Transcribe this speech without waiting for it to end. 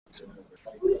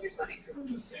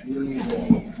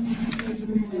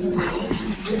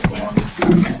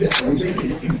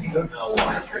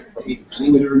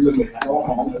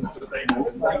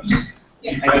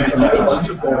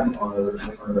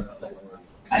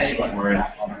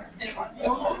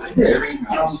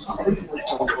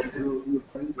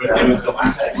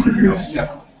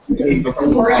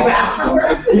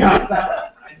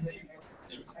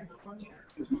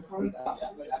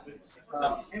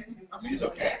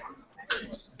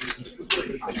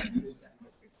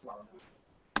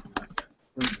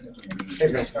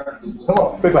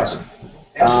Hello, quick question.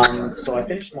 So I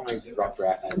finished my rough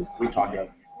draft, as we talked about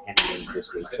handing in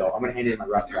this week, so I'm going to hand in my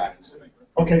rough draft.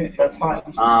 Okay, that's fine.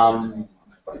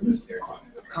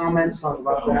 Comments on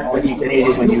rough draft? When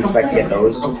you expect to get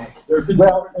those?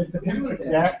 Well, it depends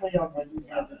exactly on when you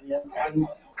have the end.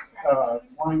 I'm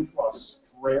flying to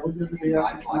Australia the day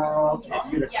after tomorrow to be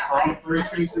at a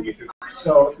conference.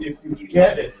 So if you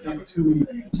get it to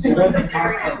dinner the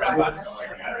conference,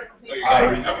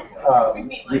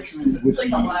 which would be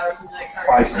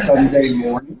by Sunday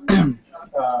morning,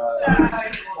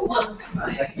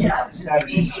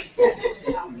 Saturday.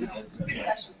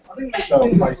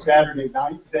 So by Saturday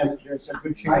night, then there's a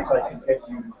good chance I can get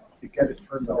you to get it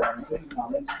turned around and get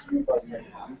comments to you by the end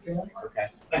of the weekend. Okay.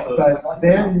 But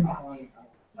then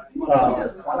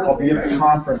I'll be at the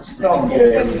conference for 2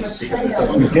 days.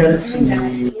 You get it to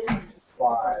me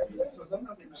by Tuesday in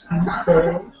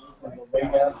the late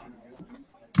afternoon.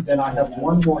 Then I have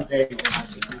one more day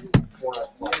before I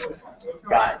fly.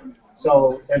 Got it.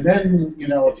 So, and then, you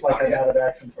know, it's like I'm out of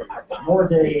action for a couple more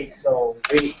days, so.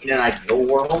 In an ideal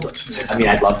world, I mean,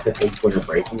 I'd love to take winter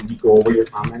break and go over your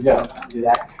comments. Yeah. Do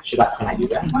that. Can I do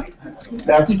that?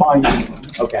 That's fine.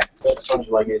 Okay. That's fine.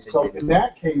 Like I said, So in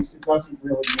that case, it doesn't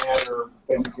really matter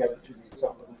when you get it to me.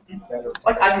 Something would be better.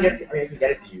 Like I can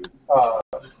get it to you. By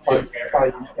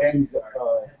the end of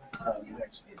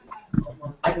next week.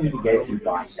 I can even get it to you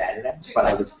by Saturday, but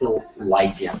I would still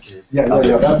like the option. Yeah,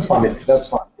 that's fine. That's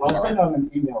fine. I'll send out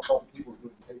an email to all the people who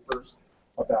do papers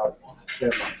about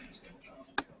deadline extension.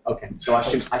 Okay, so I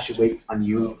should wait on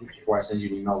you before I send you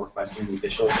an email requesting the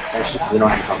official extension because I don't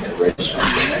have to come to the registrar.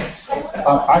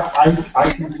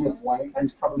 I can do it blank. I'm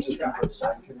probably looking for a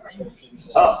sanction extension.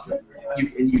 Oh, so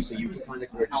you can find the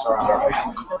registrar on our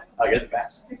website. Oh, you're the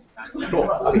best. Cool.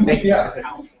 Okay, thank you.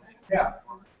 Yeah.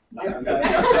 I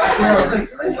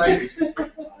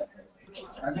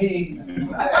mean,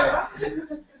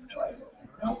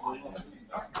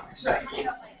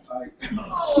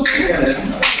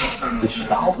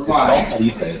 How do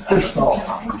you say it?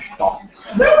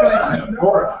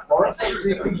 Boris, can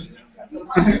you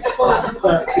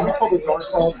pull the door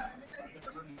closed?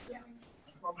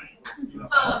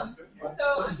 So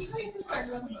you guys can start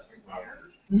with the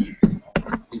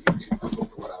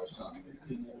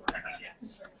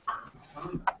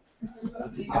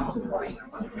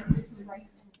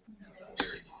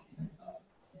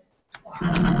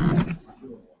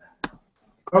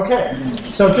Okay,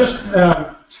 so just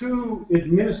two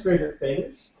administrative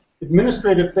things.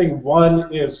 Administrative thing one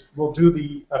is we'll do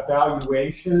the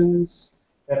evaluations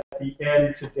at the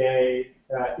end today.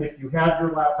 If you have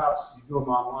your laptops, you do them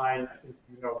online. I think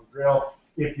you know the drill.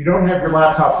 If you don't have your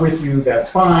laptop with you,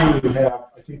 that's fine. You have,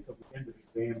 I think, till the end of the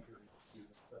exam period.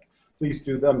 Please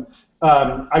do them.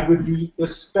 I would be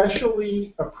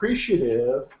especially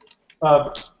appreciative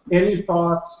of any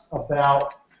thoughts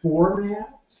about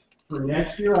format for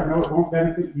next year. I know it won't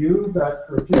benefit you, but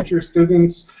for future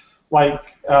students, like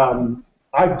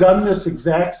I've done this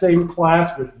exact same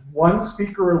class with one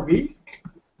speaker a week.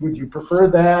 Would you prefer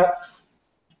that?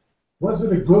 Was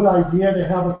it a good idea to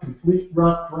have a complete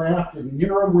rough draft in the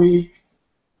interim week?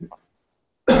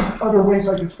 Other ways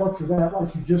I could structure that,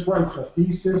 like you just write the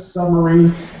thesis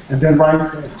summary and then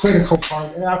write the critical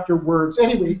part afterwards.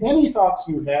 Anyway, any thoughts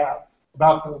you have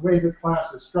about the way the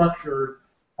class is structured,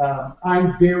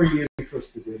 I'm very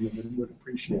interested in them and would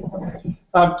appreciate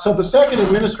it. So the second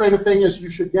administrative thing is you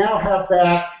should now have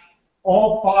back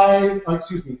all five of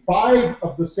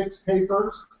the 6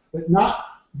 papers, but not,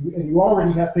 and you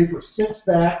already have paper 6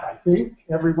 back, I think.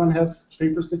 Everyone has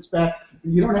paper 6 back.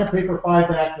 But you don't have paper 5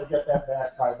 back. You'll get that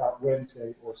back by about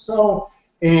Wednesday or so.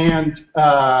 And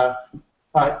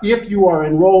if you are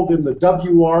enrolled in the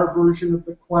WR version of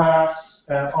the class,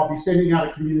 I'll be sending out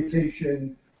a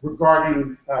communication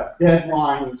regarding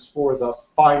deadlines for the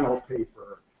final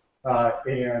paper.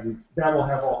 And that will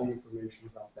have all the information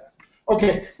about that.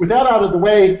 Okay, with that out of the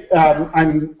way,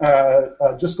 I'm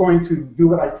just going to do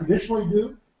what I traditionally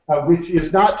do, which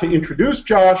is not to introduce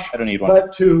Josh, I don't need one.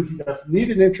 but he doesn't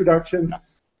need an introduction.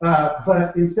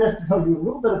 but instead to tell you a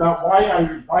little bit about why I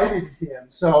invited him.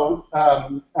 So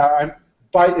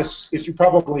as you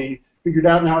probably figured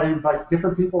out now, I invite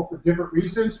different people for different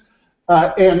reasons.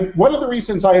 And one of the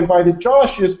reasons I invited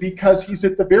Josh is because he's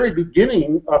at the very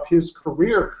beginning of his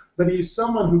career, but he's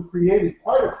someone who created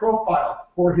quite a profile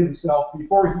for himself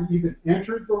before he even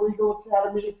entered the legal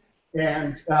academy,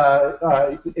 and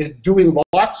doing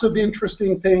lots of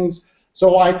interesting things.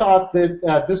 So I thought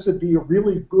that this would be a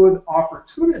really good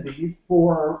opportunity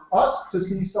for us to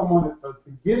see someone at the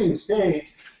beginning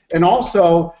stage, and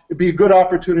also it'd be a good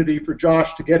opportunity for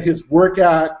Josh to get his work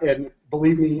out. And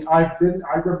believe me, I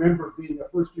remember being a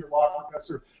first-year law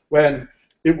professor when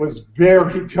it was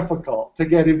very difficult to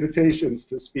get invitations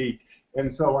to speak.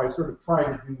 And so I sort of try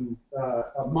to do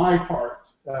my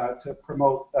part to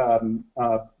promote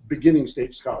beginning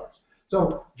stage scholars.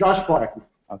 So Josh Blackman.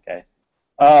 Okay.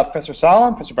 Professor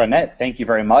Salam, Professor Barnett, thank you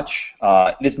very much.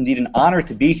 It is indeed an honor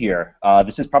to be here.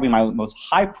 This is probably my most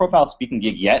high-profile speaking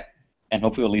gig yet, and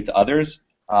hopefully will lead to others.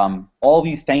 All of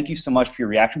you, thank you so much for your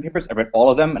reaction papers. I read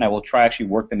all of them, and I will try actually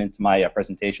work them into my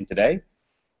presentation today.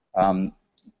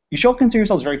 You should consider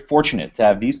yourselves very fortunate to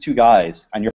have these two guys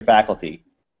on your faculty.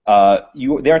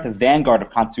 They're at the vanguard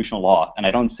of constitutional law, and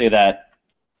I don't say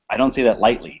that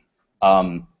lightly.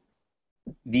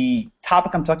 The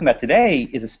topic I'm talking about today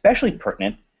is especially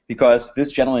pertinent because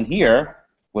this gentleman here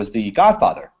was the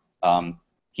godfather.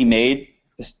 He made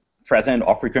this president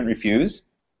offer he couldn't refuse,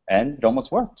 and it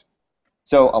almost worked.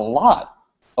 So a lot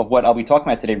of what I'll be talking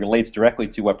about today relates directly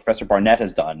to what Professor Barnett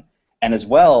has done, and as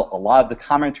well, a lot of the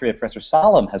commentary that Professor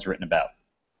Salam has written about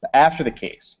after the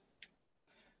case.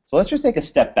 So let's just take a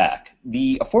step back.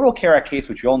 The Affordable Care Act case,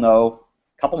 which you all know,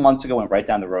 a couple months ago went right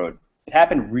down the road. It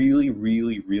happened really,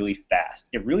 really, really fast.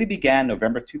 It really began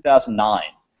November 2009.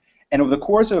 And over the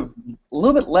course of a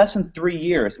little bit less than 3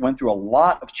 years, it went through a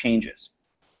lot of changes.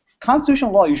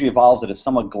 Constitutional law usually evolves at a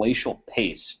somewhat glacial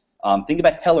pace. Think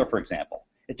about Heller, for example.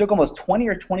 It took almost 20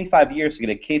 or 25 years to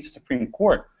get a case to the Supreme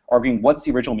Court arguing what's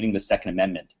the original meaning of the Second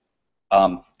Amendment.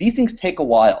 These things take a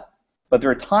while, but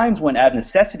there are times when, out of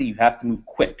necessity, you have to move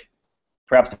quick.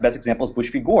 Perhaps the best example is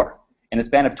Bush v. Gore. In a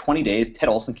span of 20 days, Ted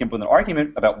Olson came up with an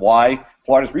argument about why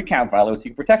Florida's recount violated the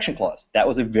Equal Protection Clause. That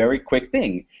was a very quick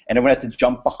thing, and everyone had to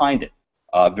jump behind it.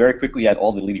 Very quickly, you had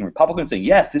all the leading Republicans saying,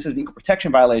 yes, this is an equal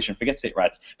protection violation, forget state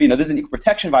rights, but this is an equal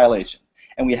protection violation.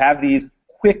 And we have these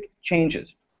quick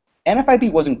changes.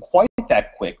 NFIB wasn't quite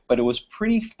that quick, but it was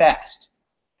pretty fast.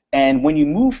 And when you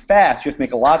move fast, you have to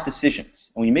make a lot of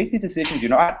decisions. And when you make these decisions, you're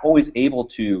not always able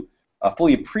to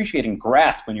fully appreciate and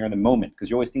grasp when you're in the moment, because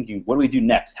you're always thinking, what do we do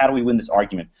next? How do we win this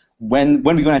argument? When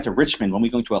are we going to Richmond? When are we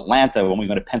going to Atlanta? When are we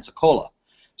going to Pensacola?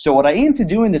 So what I aimed to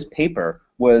do in this paper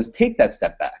was take that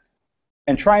step back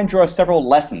and try and draw several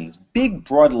lessons, big,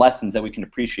 broad lessons that we can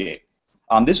appreciate.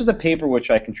 This was a paper which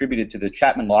I contributed to the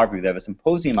Chapman Law Review. They have a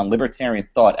symposium on libertarian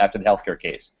thought after the healthcare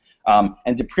case.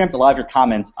 And to preempt a lot of your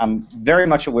comments, I'm very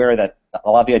much aware that a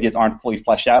lot of the ideas aren't fully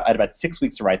fleshed out. I had about 6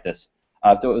 weeks to write this.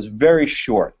 So it was very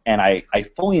short, and I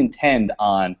fully intend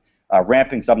on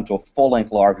ramping this up into a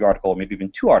full-length law review article, or maybe even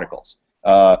 2 articles.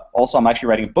 Also, I'm actually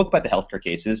writing a book about the healthcare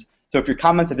cases, so if your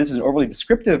comments that this is an overly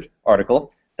descriptive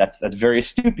article, that's very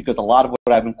astute, because a lot of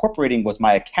what I'm incorporating was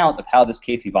my account of how this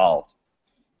case evolved.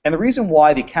 And the reason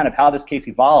why the account of how this case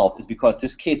evolved is because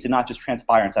this case did not just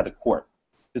transpire inside the court.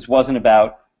 This wasn't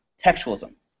about textualism.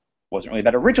 It wasn't really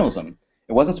about originalism.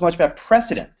 It wasn't so much about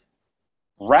precedent.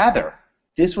 Rather,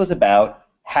 this was about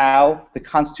how the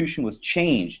Constitution was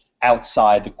changed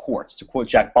outside the courts. To quote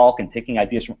Jack Balkin, taking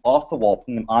ideas from off the wall,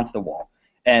 putting them onto the wall.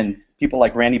 And people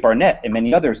like Randy Barnett and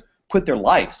many others put their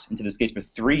lives into this case for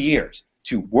 3 years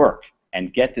to work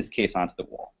and get this case onto the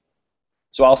wall.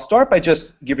 So I'll start by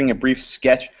just giving a brief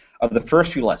sketch of the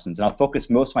first few lessons, and I'll focus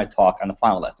most of my talk on the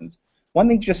final lessons. One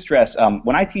thing to just stress,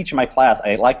 when I teach in my class,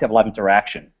 I like to have a lot of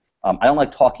interaction. I don't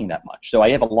like talking that much, so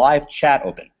I have a live chat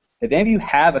open. If any of you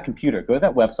have a computer, go to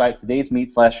that website,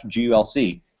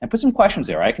 todaysmeet.com/GULC, and put some questions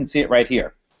there. I can see it right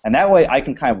here. And that way I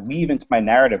can kind of weave into my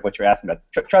narrative what you're asking about.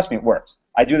 Trust me, it works.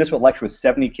 I do this with lecture with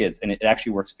 70 kids, and it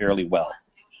actually works fairly well.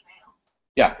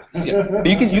 Yeah. But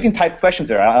you can type questions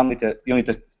there. I don't need to, you don't need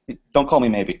to, don't call me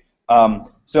maybe.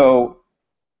 So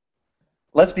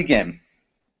let's begin.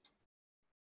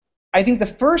 I think the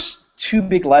first 2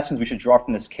 big lessons we should draw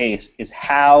from this case is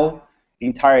how the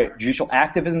entire judicial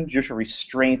activism, judicial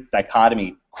restraint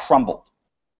dichotomy crumbled.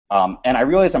 And I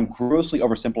realize I'm grossly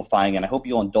oversimplifying, and I hope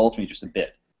you'll indulge me just a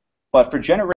bit. But for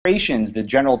generations, the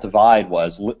general divide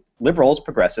was liberals,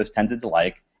 progressives, tended to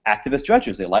like activist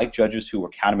judges. They liked judges who were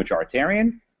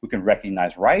counter-majoritarian, who can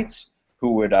recognize rights,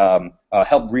 who would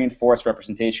help reinforce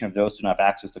representation of those who don't have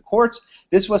access to courts.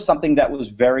 This was something that was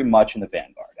very much in the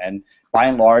vanguard. And by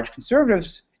and large,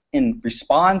 conservatives, in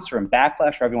response or in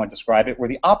backlash, however you want to describe it, were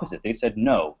the opposite. They said,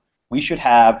 no, we should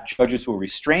have judges who are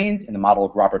restrained in the model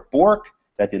of Robert Bork,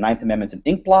 that the Ninth Amendment's an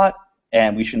inkblot,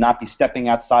 and we should not be stepping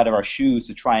outside of our shoes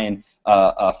to try and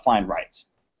find rights.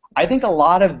 I think a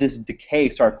lot of this decay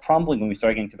started crumbling when we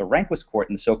started getting to the Rehnquist court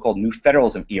in the so-called New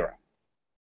Federalism era.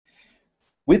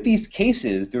 With these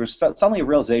cases, there was suddenly a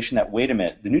realization that, wait a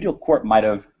minute, the New Deal court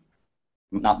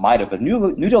but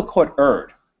New Deal court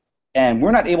erred, and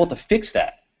we're not able to fix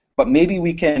that. But maybe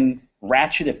we can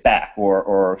ratchet it back,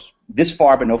 or this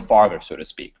far but no farther, so to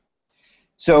speak.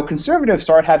 So conservatives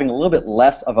started having a little bit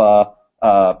less of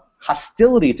a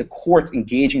hostility to courts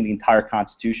engaging the entire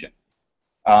Constitution.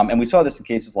 And we saw this in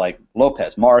cases like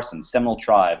Lopez, Morrison, Seminole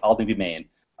Tribe, Alden v. Maine,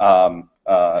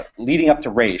 leading up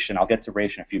to Raich, and I'll get to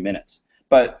Raich in a few minutes.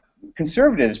 But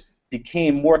conservatives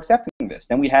became more accepting of this.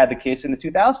 Then we had the case in the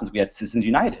 2000s. We had Citizens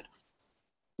United.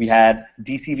 We had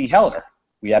DC v. Heller.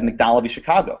 We had McDonald v.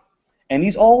 Chicago. And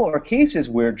these all are cases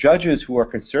where judges who are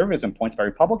conservatives and appointed by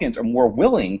Republicans are more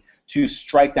willing to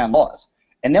strike down laws.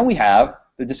 And then we have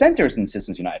the dissenters in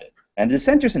Citizens United, and the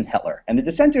dissenters in Heller, and the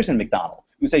dissenters in McDonald,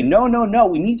 who say, no, no, no,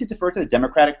 we need to defer to the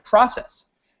democratic process.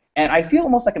 And I feel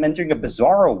almost like I'm entering a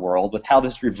bizarro world with how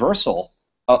this reversal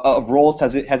of roles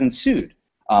has ensued.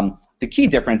 The key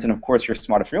difference, and of course you're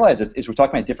smart enough to realize this, is we're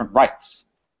talking about different rights.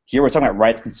 Here we're talking about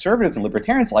rights conservatives and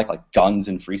libertarians like guns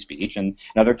and free speech, and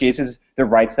in other cases, the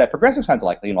rights that progressives tend to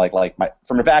like, you know, like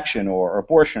affirmative action or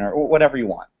abortion or whatever you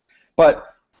want.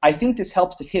 But I think this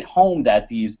helps to hit home that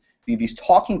these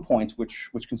talking points which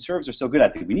conservatives are so good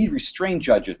at, we need restrained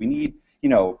judges, we need, you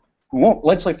know, who won't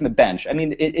legislate from the bench. I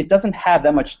mean, it doesn't have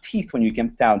that much teeth when you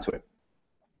get down to it.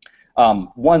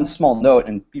 One small note,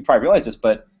 and you probably realize this,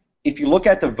 but if you look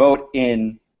at the vote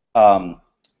in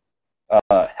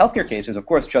healthcare cases, of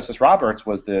course, Justice Roberts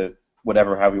was the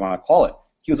however you want to call it.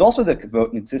 He was also the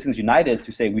vote in Citizens United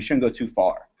to say we shouldn't go too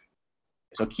far.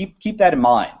 So keep that in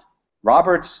mind.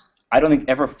 Roberts, I don't think,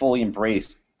 ever fully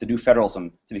embraced the new federalism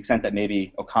to the extent that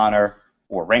maybe O'Connor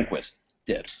or Rehnquist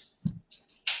did.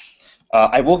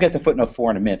 I will get to footnote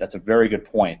 4 in a minute. That's a very good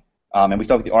point. And we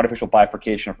talked about the artificial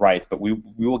bifurcation of rights, but we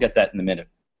will get that in a minute.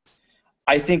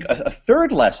 I think a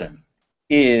third lesson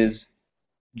is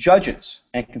judges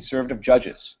and conservative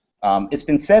judges. It's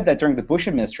been said that during the Bush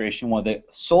administration, one of the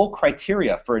sole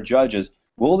criteria for a judge is,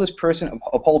 will this person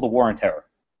uphold the war on terror?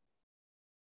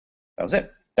 That was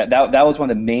it. That was one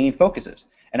of the main focuses.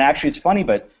 And actually, it's funny,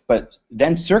 but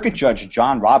then Circuit Judge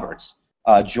John Roberts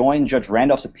joined Judge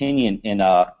Randolph's opinion in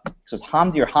so it's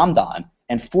Hamdi or Hamdan,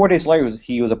 and 4 days later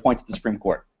he was appointed to the Supreme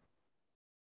Court.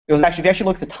 It was actually, if you actually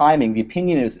look at the timing, the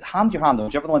opinion is Hamdi or Hamdan,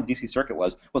 whichever one the D.C. Circuit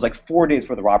was like 4 days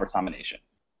for the Roberts nomination.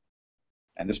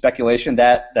 And there's speculation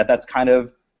that that's kind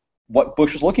of what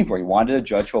Bush was looking for. He wanted a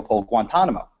judge to uphold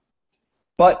Guantanamo.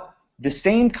 But the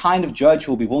same kind of judge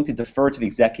who will be willing to defer to the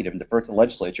executive and defer to the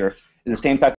legislature is the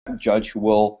same type of judge who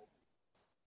will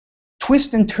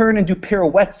twist and turn and do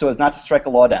pirouettes so as not to strike a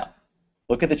law down.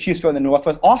 Look at the Chiefs vote in the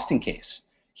Northwest Austin case.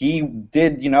 He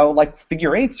did, you know, like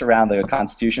figure eights around the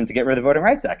Constitution to get rid of the Voting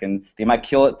Rights Act, and they might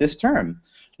kill it this term.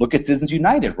 Look at Citizens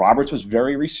United. Roberts was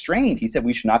very restrained. He said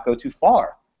we should not go too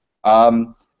far.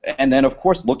 And then, of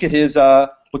course, look at his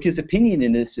opinion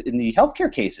in the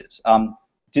healthcare cases.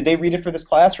 Did they read it for this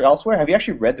class or elsewhere? Have you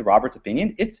actually read the Roberts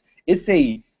opinion? It's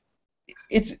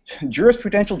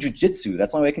jurisprudential jujitsu.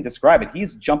 That's the only way I can describe it.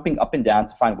 He's jumping up and down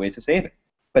to find ways to save it.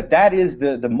 But that is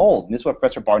the mold. And this is what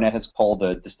Professor Barnett has called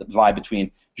the divide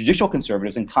between judicial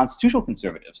conservatives and constitutional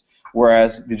conservatives.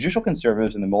 Whereas the judicial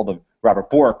conservatives in the mold of Robert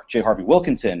Bork, J. Harvey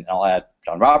Wilkinson, and I'll add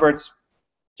John Roberts,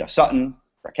 Jeff Sutton,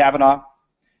 Brett Kavanaugh,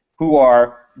 who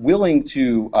are willing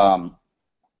to,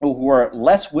 who are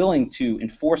less willing to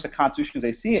enforce the Constitution as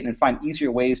they see it and find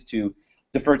easier ways to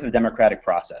defer to the democratic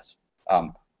process.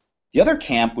 The other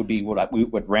camp would be what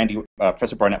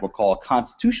Professor Barnett would call a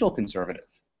constitutional conservative.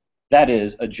 That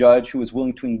is, a judge who is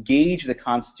willing to engage the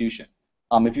Constitution.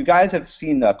 If you guys have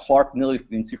seen Clark Nilly from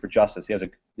the Institute for Justice, he has a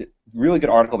really good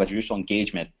article about judicial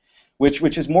engagement,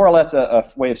 which is more or less a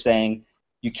way of saying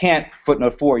you can't,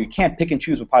 footnote 4, you can't pick and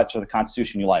choose what parts of the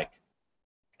Constitution you like.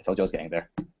 I told you I was getting there.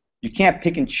 You can't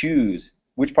pick and choose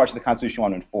which parts of the Constitution you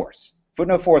want to enforce.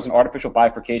 Footnote 4 is an artificial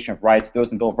bifurcation of rights. Those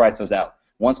in the Bill of Rights, those out.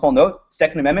 One small note,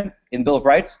 Second Amendment in the Bill of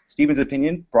Rights, Stevens'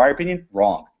 opinion, Breyer opinion,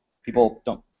 wrong. People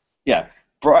don't, yeah.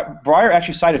 Breyer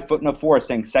actually cited footnote 4 as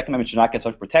saying Second Amendment should not get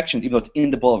such protection, even though it's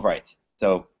in the Bill of Rights.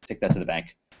 So take that to the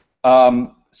bank.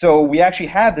 So we actually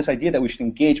have this idea that we should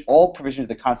engage all provisions of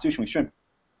the Constitution. We shouldn't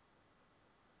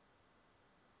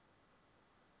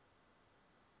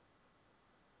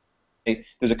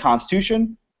there's a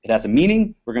constitution, it has a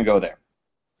meaning, we're going to go there.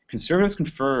 Conservatives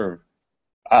confirm.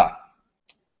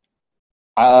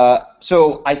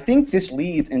 So I think this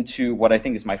leads into what I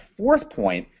think is my fourth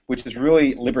point, which is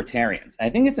really libertarians. And I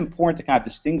think it's important to kind of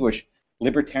distinguish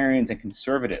libertarians and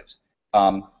conservatives,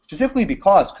 specifically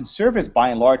because conservatives, by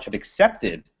and large, have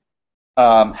accepted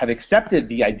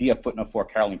the idea of footnote 4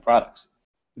 Caroline products.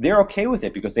 They're okay with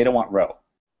it because they don't want Roe.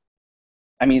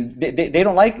 I mean, they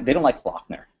don't like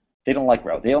Lochner. They don't like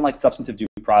Roe. They don't like substantive due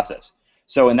process.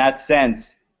 So in that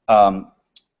sense,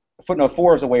 footnote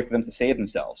 4 is a way for them to save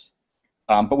themselves.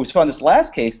 But we saw in this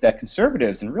last case that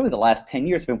conservatives, in really the last 10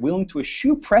 years, have been willing to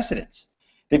eschew precedents.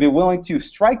 They've been willing to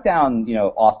strike down,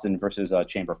 Austin versus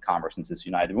Chamber of Commerce and Cincinnati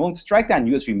United. They're willing to strike down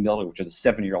U.S. v. Miller, which is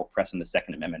a 7-year-old precedent in the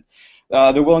Second Amendment.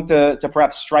 They're willing to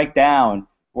perhaps strike down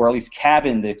or at least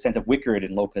cabin the extent of Wickard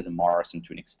and Lopez and Morrison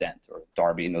to an extent, or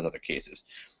Darby in those other cases.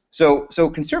 So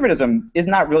conservatism is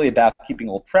not really about keeping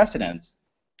old precedents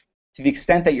to the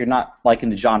extent that you're not like in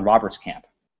the John Roberts camp.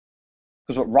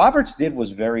 Because what Roberts did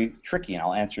was very tricky, and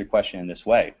I'll answer your question in this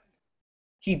way.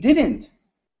 He didn't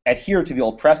adhere to the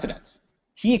old precedents.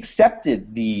 He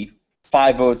accepted the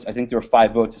 5 votes, I think there were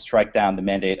 5 votes to strike down the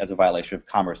mandate as a violation of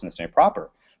commerce necessary and proper.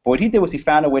 But what he did was he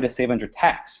found a way to save under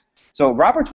tax. So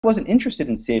Roberts wasn't interested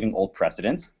in saving old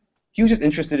precedents. He was just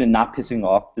interested in not pissing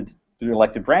off the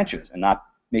elected branches and not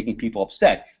making people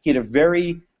upset. He had a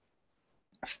very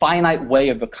finite way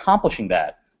of accomplishing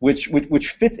that, which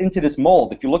fits into this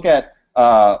mold. If you look at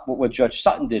what Judge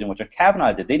Sutton did and what Judge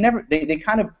Kavanaugh did, they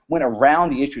kind of went around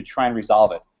the issue to try and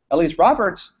resolve it. At least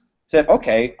Roberts said,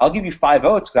 okay, I'll give you 5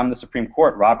 votes because I'm the Supreme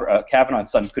Court. Kavanaugh and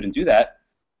Sutton couldn't do that.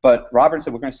 But Roberts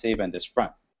said, we're going to save on this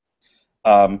front.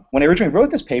 When I originally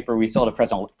wrote this paper, we saw the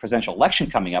presidential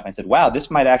election coming up. And I said, wow, this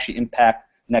might actually impact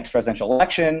the next presidential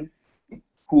election.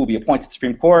 Who will be appointed to the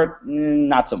Supreme Court?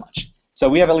 Not so much. So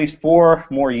we have at least 4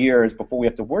 more years before we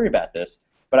have to worry about this.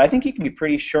 But I think you can be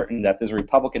pretty certain that if there's a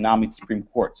Republican nominee to the Supreme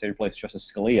Court, say replace Justice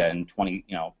Scalia in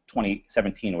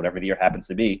 2017, whatever the year happens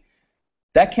to be,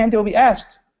 that candidate will be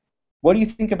asked, what do you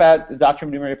think about the doctrine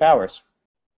of enumerated powers?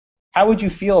 How would you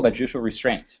feel about judicial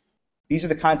restraint? These are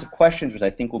the kinds of questions which I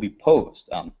think will be posed.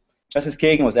 Justice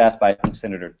Kagan was asked by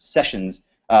Senator Sessions,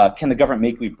 can the government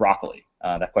make me broccoli?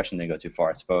 That question didn't go too far,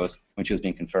 I suppose, when she was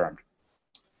being confirmed.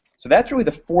 So that's really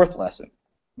the 4th lesson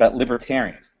about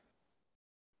libertarians.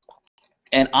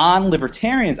 And on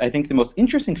libertarians, I think the most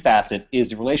interesting facet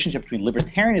is the relationship between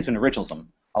libertarianism and originalism.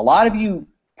 A lot of you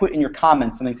put in your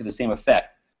comments something to the same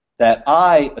effect, that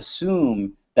I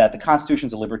assume that the Constitution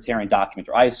is a libertarian document,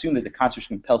 or I assume that the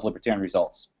Constitution compels libertarian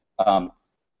results.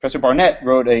 Professor Barnett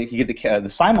he gave the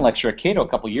Simon lecture at Cato a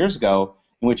couple years ago,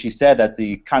 in which he said that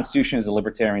the Constitution is a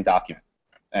libertarian document,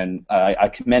 and I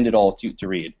commend it all to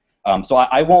read. So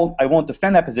I won't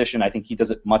defend that position. I think he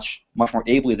does it much more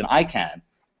ably than I can.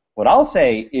 What I'll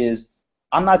say is,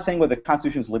 I'm not saying whether the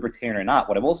Constitution is libertarian or not.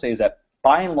 What I will say is that,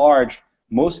 by and large,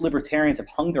 most libertarians have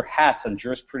hung their hats on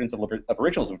jurisprudence of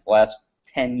originalism for the last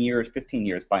 10 years, 15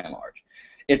 years, by and large.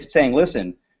 It's saying,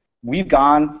 listen, we've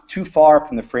gone too far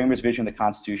from the framers' vision of the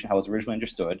Constitution, how it was originally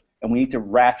understood, and we need to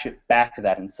ratchet back to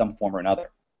that in some form or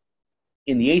another.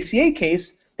 In the ACA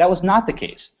case, that was not the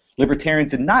case.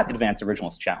 Libertarians did not advance the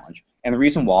originalist challenge, and the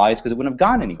reason why is because it wouldn't have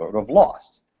gone anywhere, it would have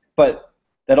lost. But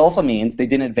that also means they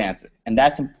didn't advance it, and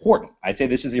that's important. I say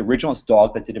this is the originalist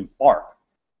dog that didn't bark.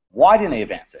 Why didn't they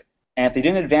advance it? And if they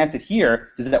didn't advance it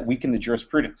here, does that weaken the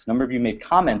jurisprudence? A number of you made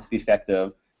comments to the effect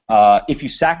of, if you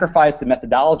sacrifice the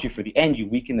methodology for the end, you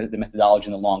weaken the methodology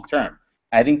in the long term.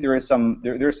 I think there is some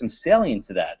salience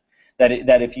to that.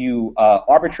 That if you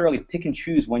arbitrarily pick and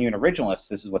choose when you're an originalist,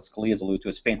 this is what Scalia's alluded to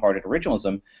as faint-hearted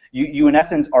originalism, you in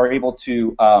essence are able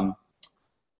to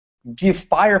give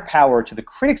firepower to the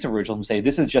critics of originalism and say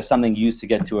this is just something used to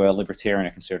get to a libertarian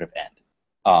or conservative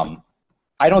end.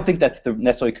 I don't think that's the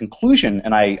necessarily conclusion,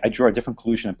 and I draw a different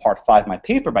conclusion in part 5 of my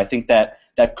paper, but I think that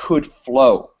could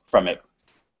flow from it.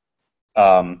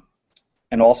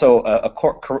 And also a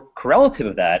correlative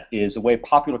of that is the way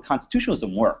popular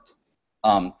constitutionalism worked.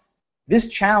 This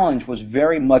challenge was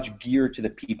very much geared to the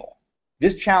people.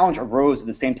 This challenge arose at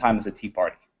the same time as the Tea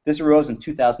Party. This arose in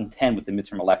 2010 with the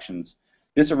midterm elections.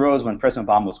 This arose when President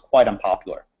Obama was quite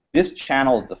unpopular. This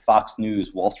channeled the Fox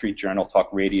News, Wall Street Journal, talk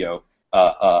radio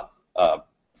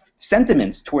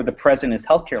sentiments toward the president's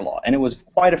healthcare law, and it was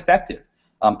quite effective.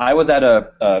 I was at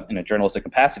in a journalistic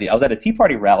capacity, I was at a Tea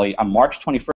Party rally on March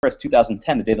 21st,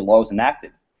 2010, the day the law was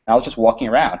enacted. And I was just walking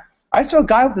around. I saw a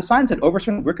guy with a sign that said,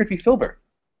 overturn Wickard v. Filburn.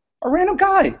 A random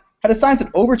guy had a sign that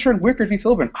said, overturn Wickard v.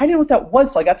 Filburn. I didn't know what that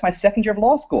was, so I got to my 2nd year of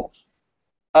law school.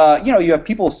 You have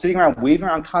people sitting around waving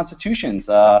around constitutions.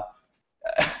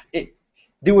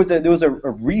 there was a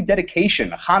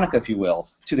rededication, a Hanukkah, if you will,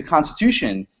 to the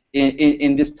Constitution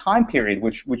in this time period,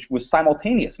 which was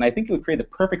simultaneous. And I think it would create the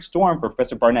perfect storm for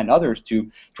Professor Barnett and others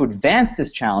to advance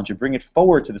this challenge and bring it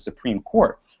forward to the Supreme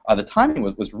Court. The timing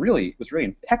was really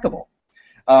impeccable.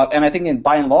 And I think,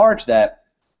 by and large, that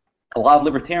a lot of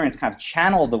libertarians kind of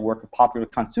channeled the work of popular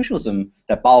constitutionalism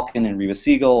that Balkin and Reva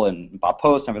Siegel and Bob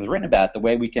Post have written about, the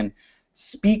way we can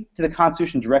speak to the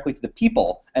Constitution directly to the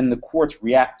people, and the courts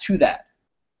react to that.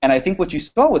 And I think what you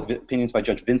saw with opinions by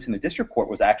Judge Vinson in the district court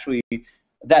was actually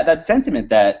that sentiment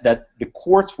that the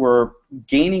courts were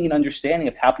gaining an understanding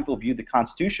of how people viewed the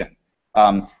Constitution.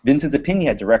 Vinson's opinion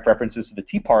had direct references to the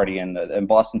Tea Party and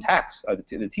Boston tax,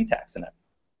 the tea tax in it.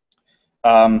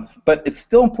 But it's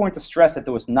still important to stress that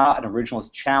there was not an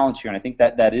originalist challenge here, and I think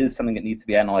that is something that needs to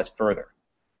be analyzed further.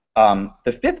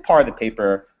 The fifth part of the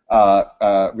paper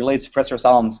relates to Professor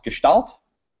Salam's Gestalt.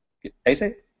 How do you say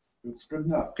it? It's good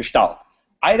enough. Gestalt.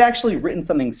 I had actually written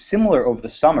something similar over the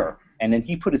summer, and then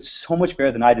he put it so much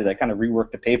better than I did. I kind of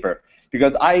reworked the paper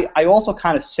because I also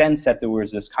kind of sensed that there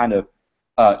was this kind of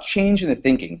change in the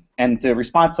thinking. And to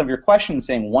respond to some of your questions,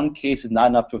 saying one case is not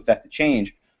enough to affect the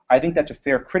change, I think that's a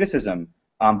fair criticism.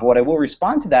 But what I will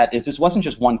respond to that is this wasn't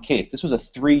just one case. This was a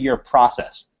 3-year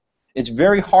process. It's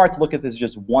very hard to look at this as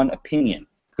just one opinion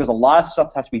because a lot of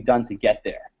stuff has to be done to get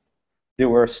there. There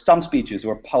were stump speeches,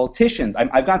 there were politicians.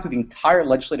 I've gone through the entire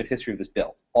legislative history of this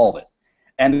bill, all of it.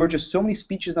 And there were just so many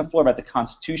speeches on the floor about the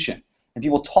Constitution and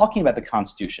people talking about the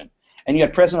Constitution. And you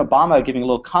had President Obama giving a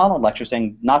little Connell lecture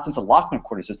saying, not since the Lockman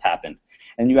Court has this happened.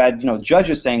 And you had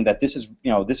judges saying that this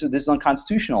is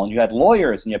unconstitutional. And you had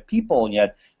lawyers and you had people and you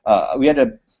had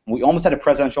we almost had a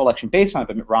presidential election based on it,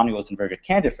 but Mitt Romney wasn't a very good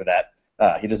candidate for that.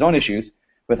 He had his own issues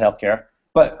with healthcare.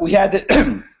 But we had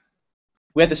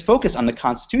this focus on the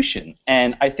Constitution,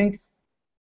 and I think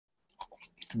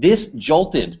this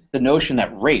jolted the notion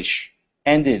that Raich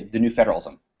ended the new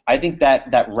federalism. I think that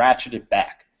ratcheted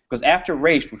back. Because after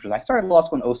Raich, which was, I started law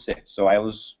school in 06, so I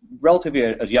was relatively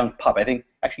a young pup. I think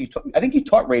you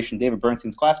taught Raich in David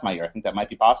Bernstein's class my year. I think that might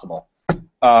be possible.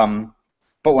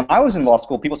 But when I was in law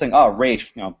school, people saying, oh,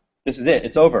 Raich, this is it,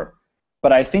 it's over.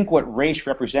 But I think what Raich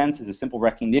represents is a simple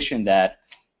recognition that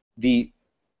the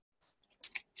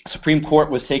Supreme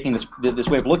Court was taking this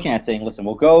way of looking at it, saying, listen,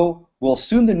 we'll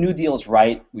assume the New Deal is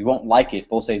right, we won't like it,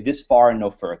 but we'll say this far and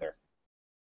no further.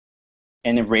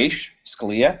 And in Raich,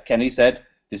 Scalia, Kennedy said,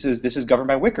 this is governed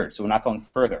by Wickard, so we're not going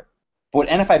further. But what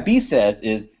NFIB says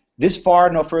is, this far,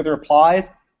 no further applies,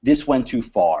 this went too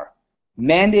far.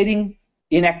 Mandating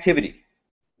inactivity.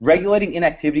 Regulating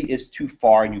inactivity is too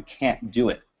far and you can't do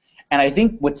it. And I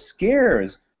think what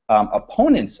scares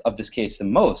opponents of this case the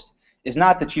most is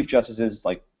not the Chief Justice's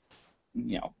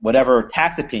whatever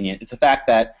tax opinion. It's the fact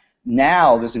that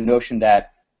now there's a notion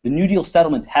that the New Deal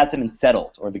settlement hasn't been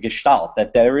settled, or the Gestalt,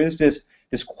 that there is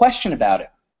this question about it.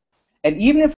 And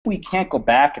even if we can't go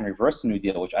back and reverse the New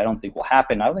Deal, which I don't think will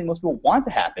happen, I don't think most people want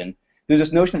to happen, there's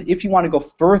this notion that if you want to go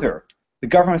further, the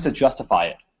government has to justify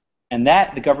it. And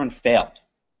that the government failed.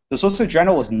 The Solicitor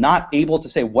General was not able to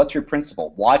say, what's your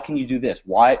principle? Why can you do this?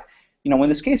 Why? When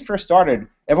this case first started,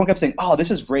 everyone kept saying, oh, this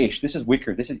is Raich, this is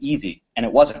Wickard, this is easy. And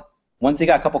it wasn't. Once they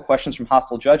got a couple questions from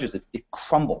hostile judges, it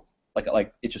crumbled.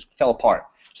 Like it just fell apart.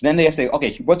 So then they say,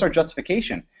 okay, what's our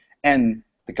justification? And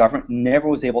the government never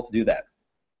was able to do that.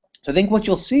 So I think what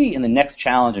you'll see in the next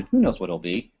challenge, and who knows what it'll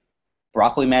be,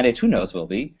 broccoli mandates, who knows what it'll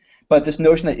be, but this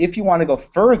notion that if you want to go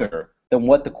further than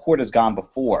what the court has gone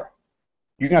before,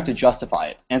 you're going to have to justify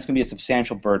it, and it's going to be a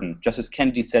substantial burden. Justice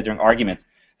Kennedy said during arguments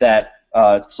that,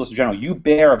 Solicitor General, you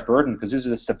bear a burden because this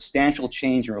is a substantial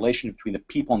change in relationship between the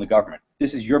people and the government.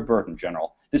 This is your burden,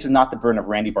 General. This is not the burden of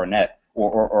Randy Barnett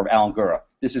or of Alan Gura.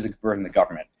 This is a burden of the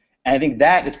government. And I think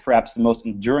that is perhaps the most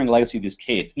enduring legacy of this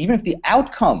case. Even if the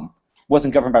outcome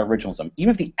wasn't governed by originalism,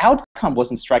 even if the outcome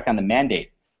wasn't strike down the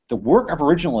mandate, the work of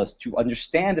originalists to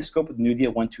understand the scope of the New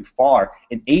Deal went too far,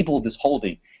 enabled this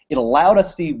holding. It allowed us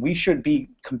to see we should be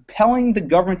compelling the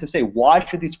government to say, why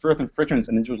should these further infringements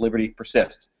on individual liberty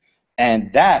persist?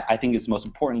 And that, I think, is the most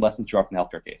important lesson to draw from the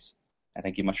healthcare case. And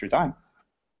thank you much for your time.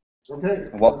 Okay.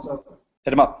 Well,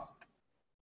 hit him up.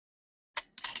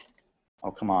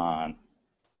 Oh, come on.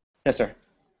 Yes, sir.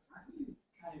 Aren't you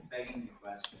kind of begging the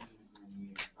question when you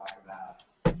talk about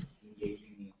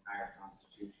engaging the entire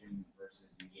Constitution versus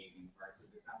engaging parts of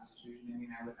the Constitution? I mean,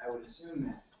 I would assume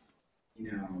that,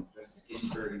 Justice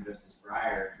Ginsburg and Justice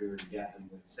Breyer, if we were to get them,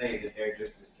 would say that they're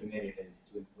just as committed as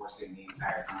to enforcing the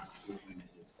entire Constitution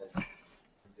as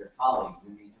their colleagues.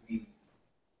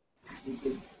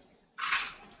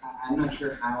 I'm not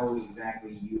sure how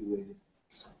exactly you would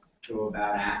go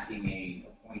about asking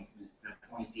an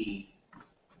appointee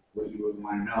what you would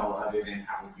want to know other than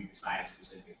how would you decide a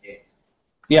specific case.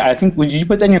 Yeah, I think, would you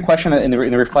put that in your question in the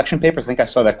reflection papers? I think I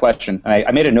saw that question. And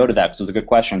I made a note of that because it was a good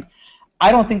question.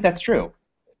 I don't think that's true.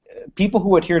 People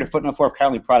who adhere to footnote 4 of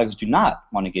Cowardly Products do not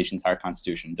want to engage the entire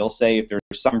Constitution. They'll say if there's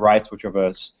some rights which are of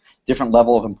a different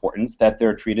level of importance, that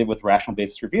they're treated with rational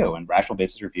basis review, and rational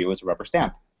basis review is a rubber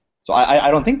stamp. So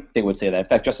I don't think they would say that. In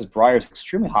fact, Justice Breyer is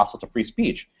extremely hostile to free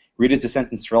speech. Read his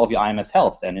dissent in Sorrell v. IMS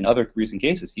Health, and in other recent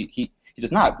cases, he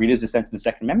does not. Read his dissent in the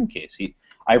Second Amendment case.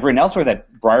 I've written elsewhere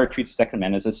that Breyer treats the Second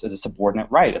Amendment as a subordinate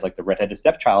right, as like the redheaded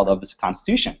stepchild of this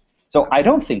Constitution. So I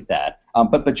don't think that.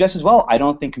 But just as well, I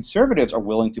don't think conservatives are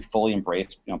willing to fully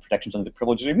embrace protections under the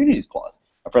Privileges and Immunities Clause.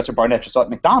 Professor Barnett just saw at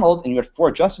McDonald, and you had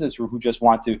 4 justices who just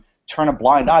want to turn a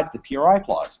blind eye to the PRI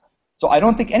clause. So I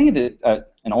don't think any of the,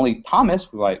 and only Thomas,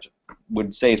 who I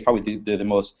would say is probably the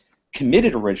most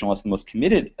committed originalist, the most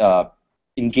committed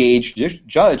engaged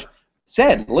judge,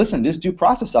 said, listen, this due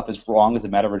process stuff is wrong as a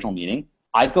matter of original meaning.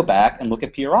 I'd go back and look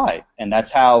at PRI. And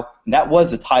that's how, and that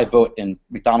was the tie vote in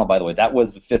McDonald, by the way. That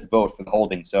was the 5th vote for the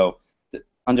holding. So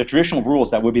under traditional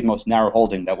rules, that would be the most narrow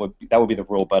holding. That would be the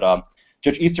rule. But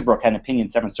Judge Easterbrook had an opinion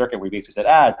in 7th Circuit where he basically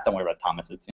said, don't worry about Thomas.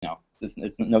 It's,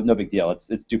 it's no big deal.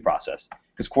 It's due process.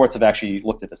 Because courts have actually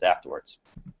looked at this afterwards.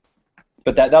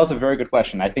 But that was a very good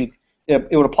question. I think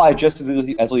it would apply just as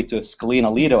easily to Scalia and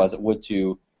Alito as it would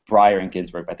to Breyer and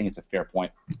Ginsburg. But I think it's a fair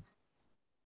point.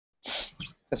 Yes,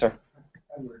 sir.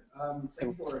 Edward,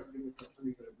 thanks for giving me some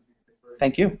opportunity to very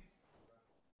Thank you.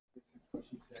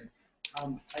 questions today.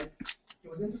 It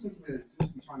was interesting to me that it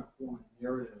seems to be trying to form a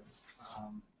narrative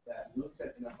that looks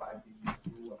at NFIB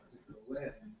through a particular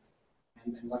lens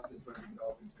and lets it sort of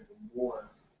develop into more.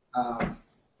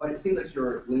 But it seemed that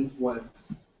your lens was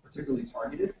particularly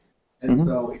targeted, and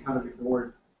so it kind of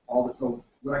ignored all the. So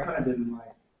what I kind of did in my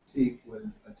take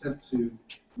was attempt to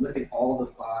look at all the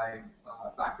 5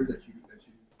 factors that you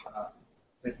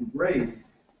raised,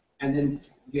 and then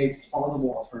gave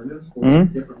plausible alternatives or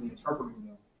differently interpreting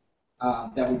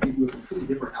them that would give you a completely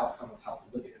different outcome of how to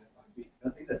look at NFIB.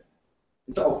 And I think that,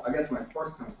 and so I guess my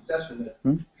first kind of suggestion that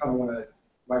kind of want to,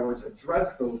 if I were to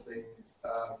address those things,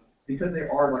 because they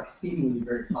are like seemingly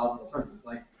very plausible alternatives.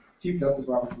 Like Chief Justice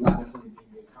Roberts not necessarily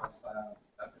being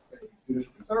a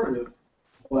judicial conservative,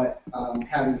 but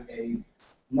having a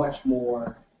much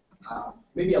more,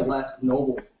 maybe a less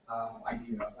noble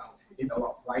idea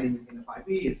about writing in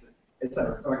NFIB, et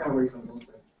cetera. So I kind of raised some of those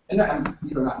things. And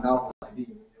these are not novel ideas,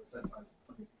 they were said by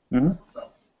so,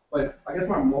 but I guess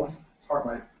my most what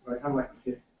I kind of like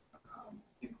to get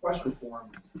in question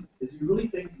form is, do you really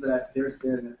think that there's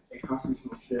been a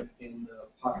constitutional shift in the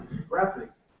popular demographic?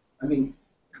 I mean,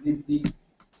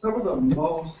 some of the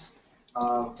most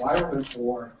violent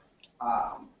or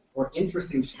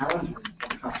interesting challenges on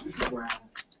the constitutional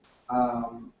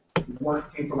ground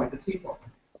came from like the Tea Party,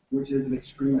 which is an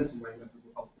extremist wing of the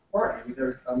Republican Party.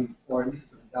 Or at least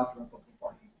to adopt the Republican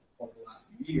Party over the last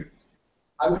few years.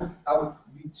 I would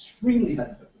be extremely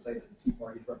hesitant to say that the Tea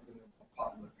Party is representative of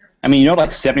popular America. I mean, like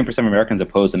 70% of Americans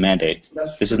oppose the mandate.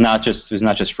 This is not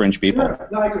just fringe people.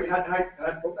 No, I agree, and I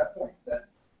wrote that point that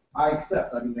I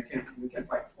accept. I mean, we can't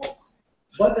fight both.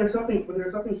 But there's something to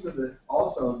the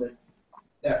also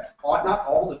that not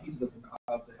all the pieces of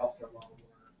the healthcare law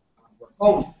were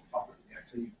opposed popularly.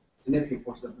 Actually, significant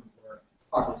portions of them were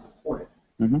popularly supported.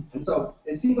 And so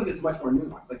it seems like it's much more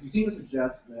nuanced. Like you seem to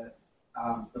suggest that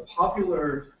the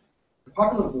popular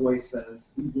voice says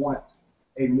we want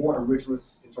a more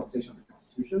originalist interpretation of the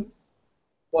Constitution,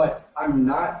 but I'm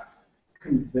not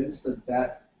convinced that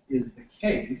that is the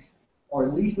case, or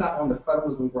at least not on the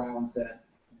federalism grounds that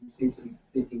you seem to be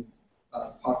thinking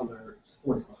popular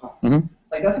support is behind.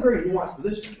 Like that's a very nuanced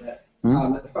position that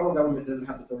the federal government doesn't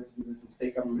have the authority to do this, and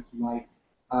state governments might.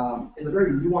 Is a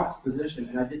very nuanced position,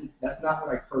 and that's not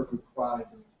what I heard from the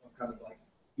cries of kind of like,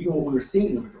 even what we were seeing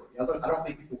in the majority. I don't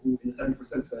think people who in the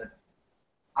 70% said,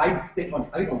 I think on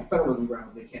federalism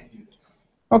grounds they can't do this.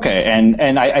 Okay,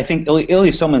 and I think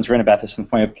Ilya Soman's written about this from the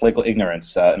point of political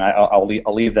ignorance, and I'll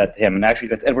leave that to him. And actually,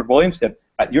 that's Edward Williams.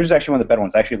 Yours is actually one of the better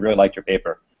ones. I actually really liked your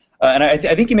paper, and I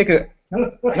think you make a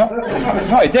no,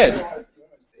 I did.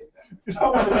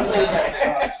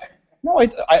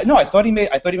 I thought he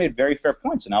made very fair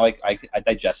points, and now I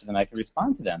digested them and I can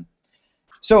respond to them.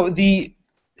 So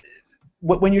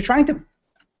when you're trying to,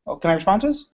 can I respond to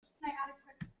this? Can I add a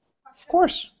quick question? Of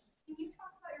course. Can you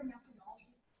talk about your methodology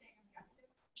for staying objective?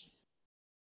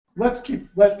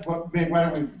 Why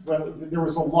don't we? Well, there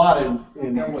was a lot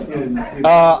in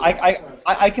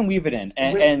I can weave it in,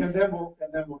 and then we'll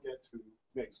get to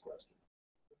Meg's question.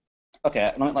 Okay,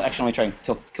 actually, let me try and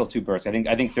kill 2 birds. I think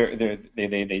they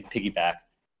piggyback.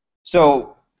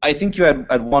 So I think you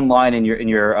had one line in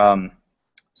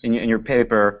your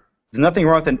paper. There's nothing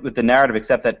wrong with the narrative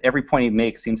except that every point he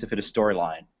makes seems to fit a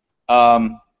storyline.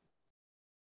 I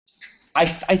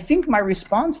think my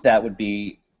response to that would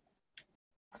be,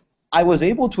 I was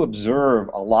able to observe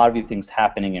a lot of these things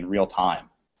happening in real time.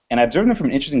 And I observed them from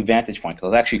an interesting vantage point because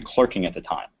I was actually clerking at the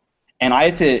time. And I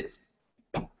had to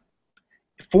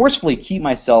forcefully keep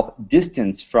myself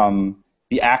distanced from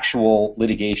the actual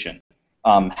litigation.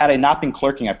 Had I not been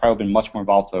clerking, I'd probably been much more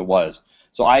involved than I was.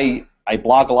 So I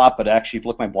blog a lot, but actually, if you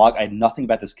look at my blog, I had nothing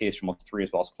about this case from 03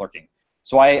 as well as clerking.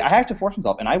 So I had to force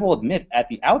myself, and I will admit, at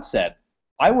the outset,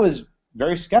 I was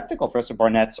very skeptical of Professor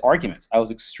Barnett's arguments. I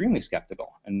was extremely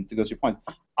skeptical. And to go to your point,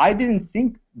 I didn't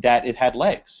think that it had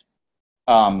legs.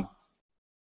 I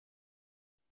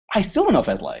still don't know if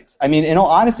it has legs. I mean, in all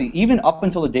honesty, even up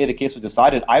until the day the case was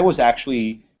decided, I was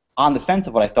actually on the fence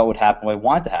of what I thought would happen, what I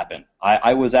wanted to happen.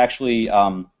 I was actually,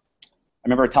 I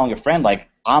remember telling a friend, like,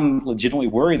 I'm legitimately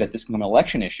worried that this can become an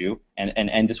election issue,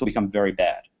 and this will become very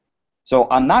bad. So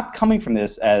I'm not coming from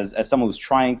this as someone who's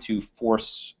trying to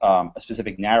force a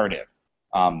specific narrative.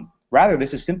 Rather,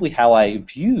 this is simply how I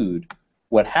viewed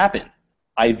what happened.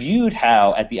 I viewed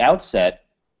how, at the outset,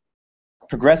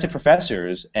 progressive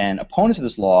professors and opponents of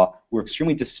this law were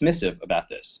extremely dismissive about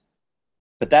this.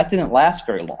 But that didn't last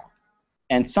very long.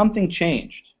 And something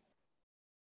changed.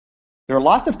 There are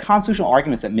lots of constitutional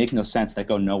arguments that make no sense, that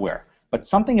go nowhere. But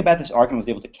something about this argument was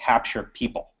able to capture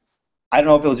people. I don't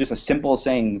know if it was just as simple as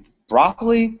saying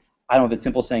broccoli. I don't know if it's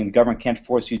simple as saying the government can't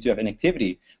force you to have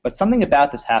inactivity. But something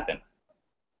about this happened.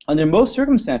 Under most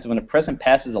circumstances, when a president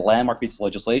passes a landmark piece of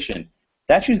legislation,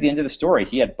 that's usually the end of the story.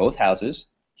 He had both houses.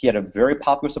 He had a very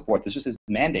popular support. This was his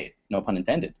mandate, no pun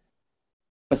intended.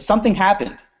 But something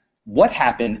happened. What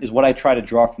happened is what I try to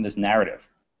draw from this narrative.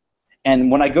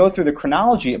 And when I go through the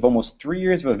chronology of almost 3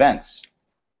 years of events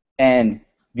and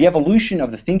the evolution of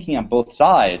the thinking on both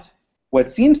sides, what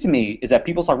seems to me is that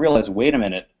people start to realize, wait a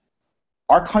minute,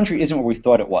 our country isn't where we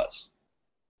thought it was.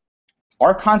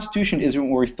 Our Constitution isn't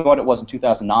where we thought it was in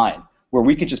 2009, where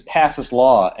we could just pass this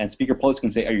law and Speaker Pelosi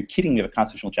can say, are you kidding me, with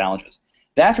constitutional challenges?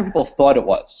 That's where people thought it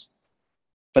was.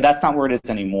 But that's not where it is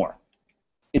anymore.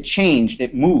 It changed,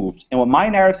 it moved, and what my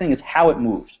narrative is saying is how it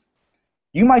moved.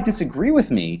 You might disagree with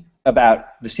me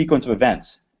about the sequence of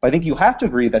events, but I think you have to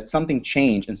agree that something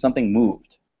changed and something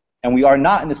moved. And we are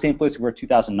not in the same place we were in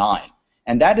 2009.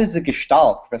 And that is the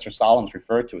gestalt Professor Solomons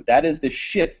referred to. That is this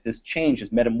shift, this change,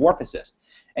 this metamorphosis.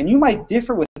 And you might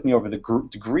differ with me over the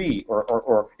degree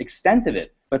or extent of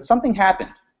it, but something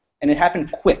happened, and it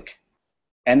happened quick.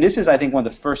 And this is, I think, one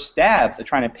of the first stabs at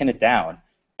trying to pin it down.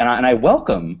 And I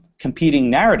welcome competing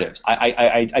narratives.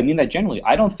 I mean that generally.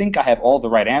 I don't think I have all the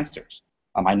right answers.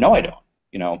 I know I don't.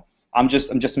 You know, I'm just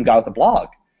some guy with a blog.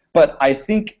 But I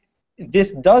think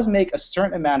this does make a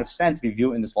certain amount of sense if you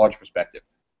view it in this larger perspective.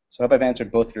 So I hope I've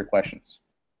answered both of your questions.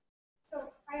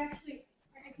 So I think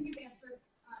you've answered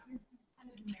your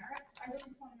kind of merits. I really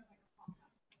just want to know about your process.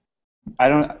 I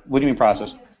don't. What do you mean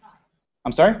process?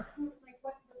 I'm sorry? Like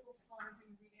what liberal scholars are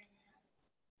you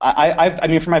reading? I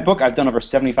mean, for my book, I've done over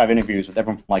 75 interviews with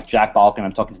everyone from like Jack Balkin.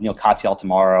 I'm talking to Neil Katyal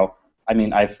tomorrow. I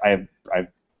mean, I've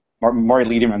Maury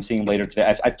Liederman, I'm seeing later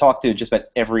today. I've talked to just about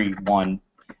everyone.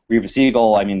 Reva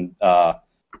Siegel. I mean,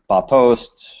 Bob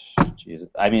Post. Jesus.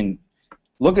 I mean,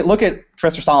 look at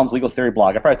Professor Solomons' legal theory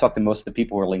blog. I probably talked to most of the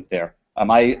people who are linked there.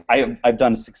 I've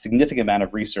done a significant amount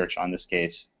of research on this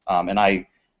case, and I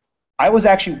was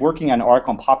actually working on an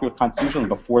article on popular constitutionalism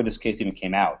before this case even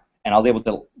came out, and I was able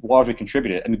to largely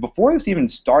contribute it. I mean, before this even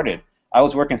started, I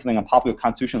was working on something on popular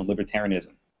constitutional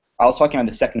libertarianism. I was talking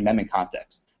about the Second Amendment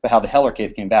context, about how the Heller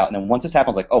case came about, and then once this happened,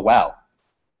 I was like, oh wow,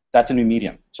 that's a new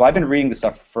medium. So I've been reading this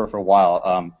stuff for a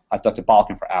while. I've talked to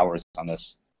Balkin for hours on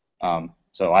this.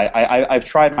 So I've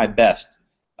tried my best.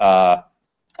 I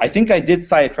think I did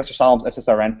cite Professor Solomons'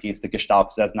 SSRN piece, The Gestalt,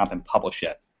 because that's not been published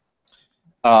yet.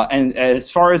 And as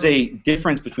far as a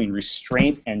difference between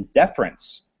restraint and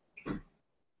deference, it's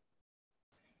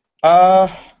a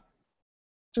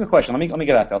good question. Let me get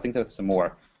back to that. I'll think of some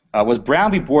more. Was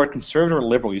Brown v. Board conservative or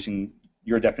liberal, using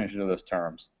your definition of those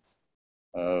terms?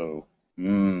 Oh,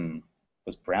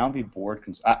 was Brown v. Board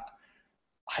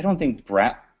I don't think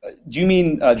Brown. Do you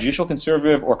mean judicial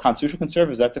conservative or constitutional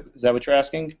conservative? Is that what you're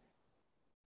asking?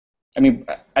 I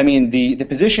mean, the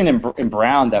position in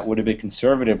Brown that would have been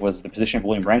conservative was the position of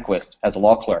William Rehnquist as a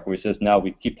law clerk, where he says, no,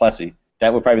 we keep Plessy.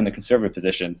 That would probably be the conservative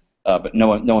position, but no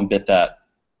one bit that.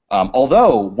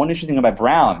 Although, one interesting thing about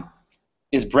Brown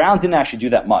is Brown didn't actually do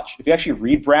that much. If you actually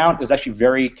read Brown, it was actually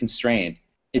very constrained.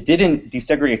 It didn't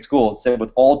desegregate school. It said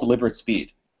with all deliberate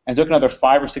speed. And it took another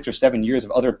 5 or 6 or 7 years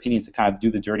of other opinions to kind of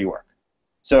do the dirty work.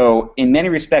 So in many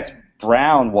respects,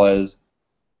 Brown was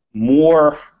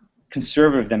more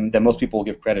conservative than most people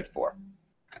give credit for.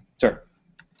 Sir?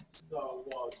 So,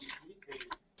 well, if we think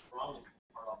Brown is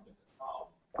part of the South,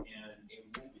 and it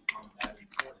won't become that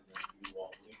important that you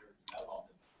will later develop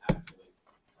it actually.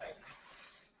 Like,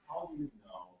 how do you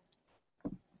know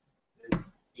this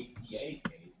ACA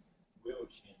case will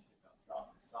change the South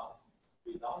and South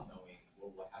without knowing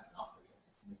what will happen after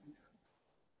this in the future?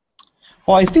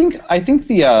 Well, I think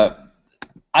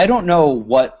I don't know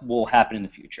what will happen in the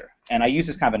future, and I use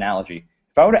this kind of analogy.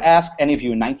 If I were to ask any of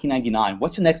you in 1999,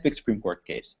 what's the next big Supreme Court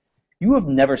case? You have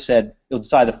never said it'll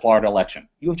decide the Florida election.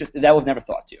 That would have never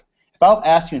thought to you. If I would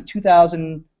ask you in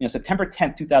September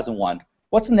 10th, 2001,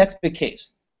 what's the next big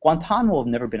case? Guantanamo will have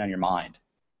never been on your mind.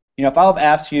 If I would have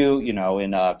asked you,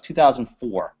 in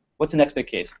 2004, what's the next big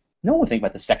case? No one would think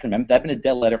about the Second Amendment. That's been a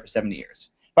dead letter for 70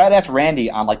 years. If I had asked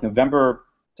Randy on like November,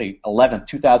 say, 11th,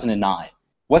 2009,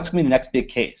 what's going to be the next big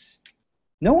case?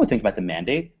 No one would think about the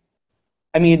mandate.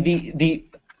 I mean, the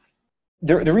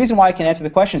reason why I can answer the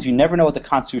question is you never know what the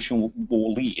Constitution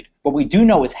will lead. What we do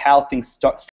know is how things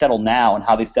settle now and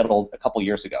how they settled a couple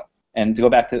years ago. And to go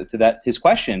back to his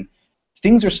question,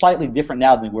 things are slightly different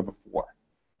now than they were before.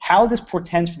 How this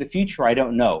portends for the future, I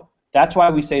don't know. That's why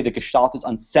we say the Gestalt is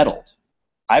unsettled.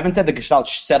 I haven't said the Gestalt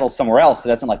settles somewhere else. It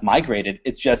hasn't like migrated.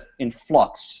 It's just in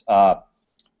flux.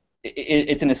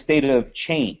 It's in a state of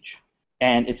change,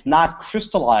 and it's not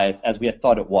crystallized as we had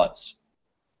thought it was.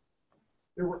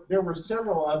 There were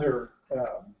several other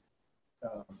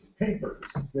papers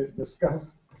that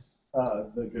discussed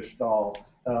the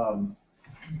Gestalt.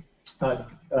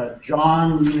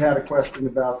 John, you had a question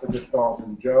about the Gestalt,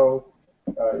 and Joe,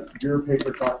 your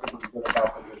paper talked a little bit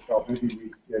about the Gestalt. Maybe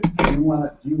do you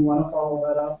want to follow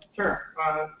that up? Sure.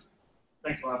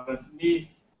 Thanks a lot. But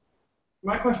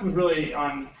my question was really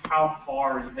on how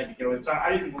far you had to go. And so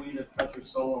I didn't believe that Professor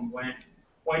Solem went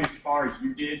quite as far as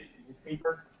you did in his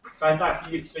paper. So I thought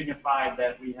he had signified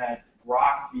that we had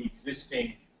rocked the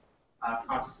existing,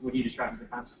 what he described as a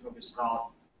constitutional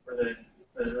Gestalt, or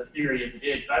the theory as it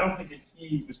is. But I don't think that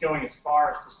he was going as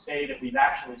far as to say that we've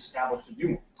actually established a new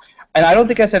one. And I don't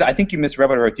think I said, I think you misread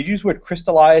what I wrote. Did you use the word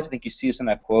crystallize? I think you see this in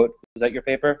that quote. Was that your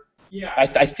paper? Yeah. I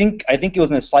think it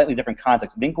was in a slightly different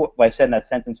context. I think what I said in that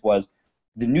sentence was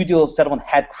the New Deal settlement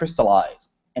had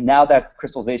crystallized, and now that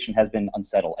crystallization has been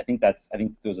unsettled. I think there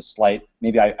was a slight,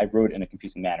 maybe I wrote it in a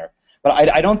confusing manner. But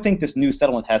I don't think this new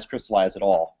settlement has crystallized at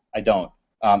all. I don't.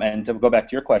 And to go back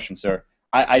to your question, sir,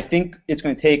 I think it's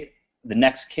going to take the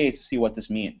next case to see what this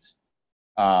means.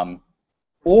 But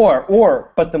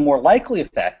the more likely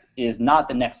effect is not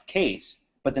the next case,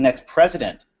 but the next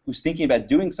president who's thinking about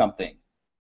doing something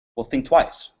will think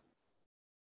twice.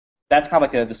 That's kind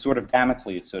of like the sort of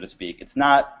Damocles, so to speak. It's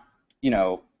not,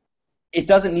 it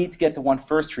doesn't need to get to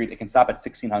 1 Street. It can stop at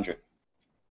 1600.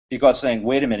 Because saying,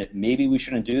 wait a minute, maybe we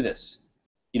shouldn't do this.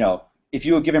 If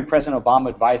you were giving President Obama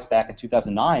advice back in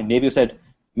 2009, maybe you said,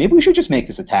 maybe we should just make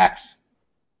this a tax.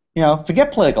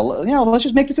 Forget political. Let's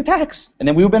just make this a tax, and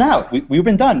then we would have been out. We would have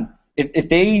been done. If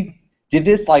they did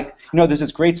this, there's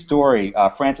this great story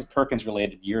Frances Perkins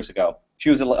related years ago. She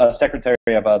was a secretary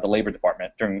of the Labor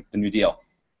Department during the New Deal,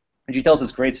 and she tells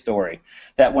this great story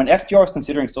that when FDR was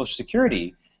considering Social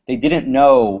Security, they didn't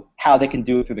know how they can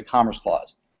do it through the Commerce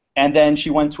Clause, and then she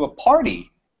went to a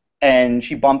party, and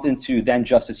she bumped into then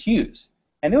Justice Hughes,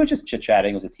 and they were just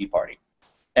chit-chatting. It was a tea party.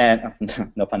 And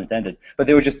no pun intended, but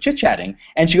they were just chit-chatting.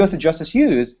 And she goes to Justice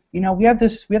Hughes, we have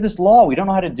this law, we don't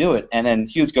know how to do it. And then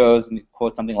Hughes goes and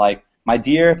quotes something like, "My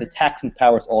dear, the taxing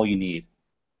power is all you need."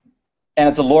 And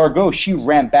as the law goes, she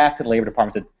ran back to the Labor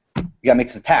Department and said, "You got to make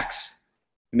this a tax.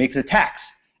 You make this a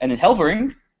tax." And in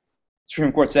Helvering, the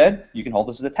Supreme Court said, you can hold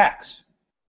this as a tax.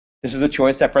 This is a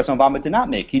choice that President Obama did not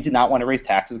make. He did not want to raise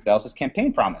taxes because that was his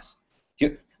campaign promise.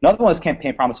 Another one of his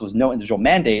campaign promise was no individual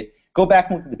mandate. Go back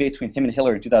and look at the debates between him and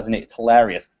Hillary in 2008. It's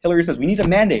hilarious. Hillary says, we need a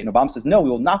mandate. And Obama says, no, we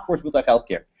will not force people to have health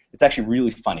care. It's actually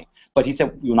really funny. But he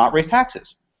said, we will not raise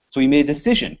taxes. So he made a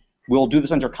decision. We'll do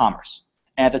this under commerce.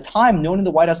 And at the time, no one in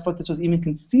the White House thought this was even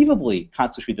conceivably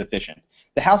constitutionally deficient.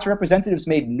 The House of Representatives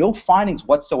made no findings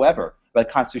whatsoever about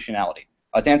constitutionality.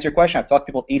 To answer your question, I've talked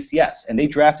to people at ACS, and they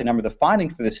drafted a number of the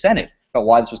findings for the Senate about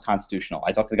why this was constitutional.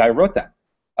 I talked to the guy who wrote them.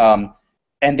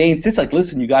 And they insist,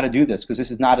 listen, you got to do this because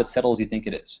this is not as settled as you think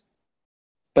it is.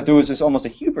 But there was this almost a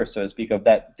hubris, so to speak, of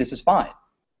that this is fine.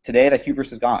 Today, that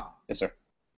hubris is gone. Yes, sir.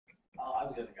 I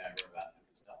was the other guy who wrote about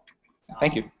this stuff.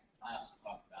 Thank you. I also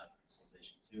talked about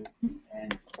crystallization too.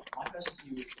 And my question to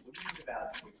you is, what do you think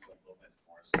about cases like Lopez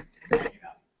Morris thinking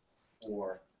about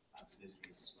before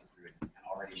Sabisky went through it and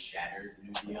already shattered the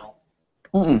New Deal?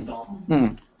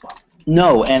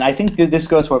 No, and I think this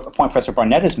goes to what a point Professor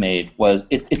Barnett has made, was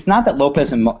it's not that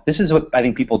Lopez and this is what I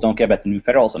think people don't get about the new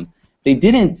federalism. They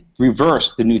didn't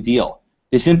reverse the New Deal.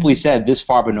 They simply said this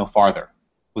far but no farther,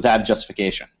 without a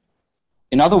justification.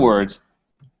 In other words,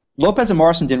 Lopez and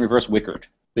Morrison didn't reverse Wickard.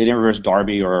 They didn't reverse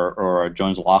Darby or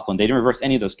Jones-Laughlin. They didn't reverse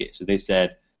any of those cases. They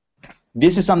said,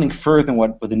 this is something further than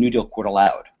what the New Deal court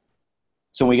allowed.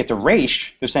 So when we get to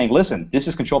Raich, they're saying, listen, this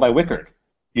is controlled by Wickard.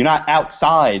 You're not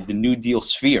outside the New Deal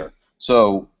sphere.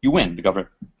 So you win, the government.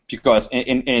 Because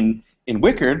in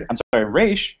Wickard, I'm sorry,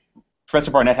 Raich,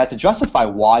 Professor Barnett had to justify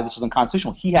why this was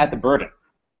unconstitutional. He had the burden.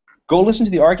 Go listen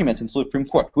to the arguments in the Supreme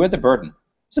Court. Who had the burden?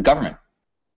 It's the government.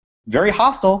 Very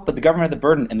hostile, but the government had the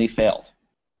burden, and they failed.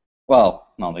 Well,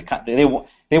 no, they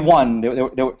won. They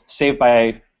were saved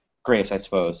by grace, I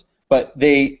suppose. But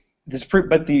the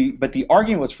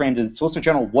argument was framed as, Solicitor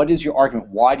General, what is your argument?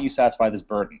 Why do you satisfy this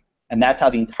burden? And that's how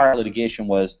the entire litigation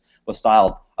was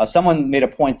styled. Someone made a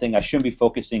point saying I shouldn't be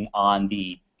focusing on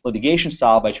the litigation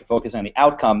style, but I should focus on the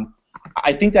outcome.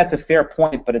 I think that's a fair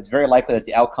point, but it's very likely that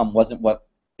the outcome wasn't what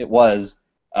it was,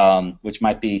 which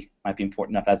might be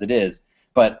important enough as it is.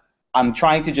 But I'm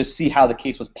trying to just see how the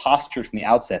case was postured from the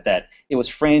outset, that it was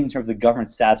framed in terms of the government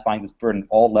satisfying this burden at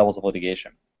all levels of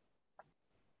litigation.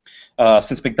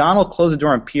 Since McDonald closed the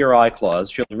door on PRI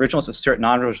clause, should the originalists assert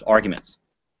non-original arguments?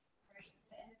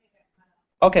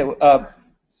 Okay. I'm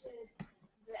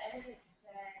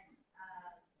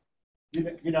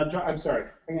sorry.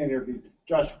 I'm going to interview you.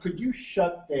 Josh, could you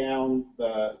shut down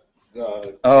the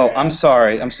Oh, chat? I'm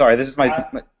sorry. This is my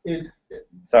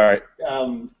sorry.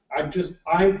 I'm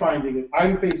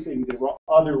facing the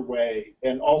other way,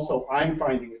 and also I'm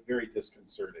finding it very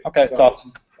disconcerting. Okay, it's off.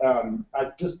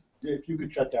 If you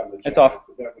could shut down the chat, it's off.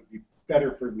 That would be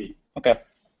better for me. Okay.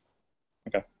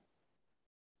 I wrote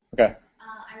a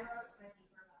paper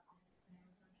about this, and I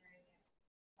was wondering if,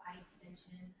 by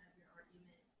extension of your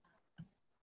argument,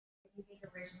 if you think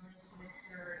originalists should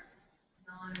assert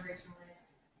non-originalist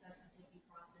substantive due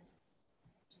process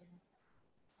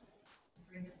to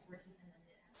bring the 14th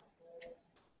Amendment as a whole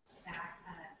back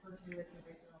closer to its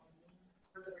original meaning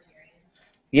for libertarians?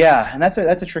 Yeah, and that's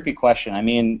a tricky question. I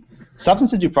mean,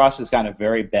 substantive due process has gotten a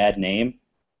very bad name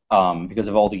because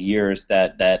of all the years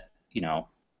that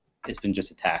it's been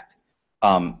just attacked.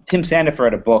 Tim Sandifer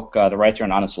had a book, The Right to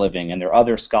an Honest Living, and there are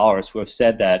other scholars who have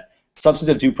said that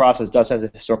substantive due process does have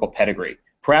a historical pedigree.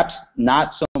 Perhaps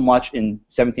not so much in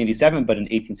 1787, but in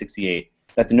 1868,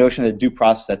 that the notion that due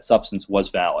process, that substance, was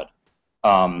valid.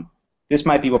 This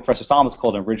might be what Professor Solomon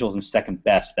called an originalism second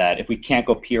best, that if we can't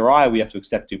go PRI, we have to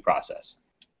accept due process.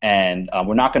 And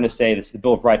we're not going to say that the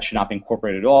Bill of Rights should not be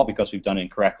incorporated at all because we've done it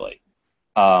incorrectly.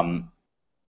 And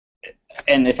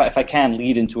if I can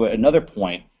lead into another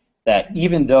point, that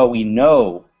even though we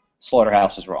know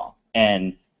Slaughterhouse is wrong,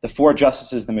 and the four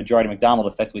justices, the majority of McDonald,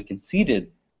 effectively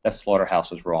conceded that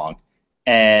Slaughterhouse was wrong,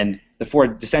 and the four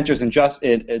dissenters in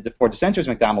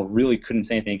McDonald really couldn't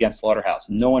say anything against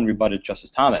Slaughterhouse. No one rebutted Justice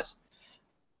Thomas.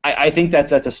 I think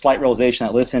that's a slight realization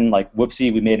that, listen, like,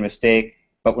 whoopsie, we made a mistake,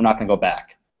 but we're not going to go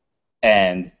back.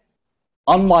 And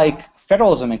unlike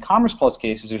federalism and Commerce Clause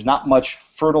cases, there's not much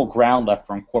fertile ground left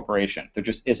for incorporation. There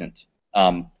just isn't.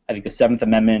 I think the Seventh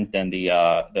Amendment and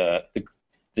the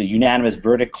unanimous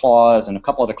verdict clause and a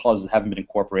couple other clauses haven't been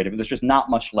incorporated, but there's just not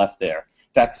much left there.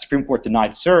 In fact, the Supreme Court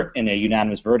denied cert in a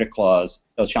unanimous verdict clause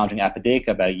that was challenging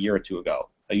Apodaca about a year or two ago.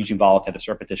 Eugene Volokh had the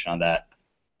cert petition on that.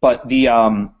 But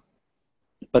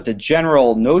the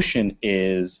general notion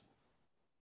is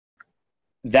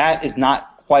that is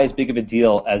not quite as big of a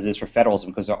deal as it is for federalism,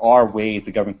 because there are ways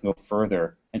the government can go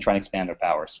further and try and expand their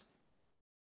powers.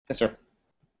 Yes, sir.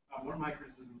 One of my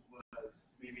criticisms was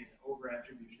maybe an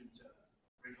over-attribution to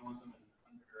originalism and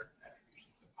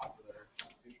under-attribution to popular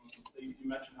constitutionalism. So you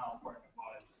mentioned how important it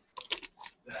was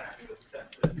that it was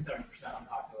set to 7%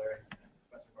 unpopular, and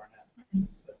Professor Barnett mentioned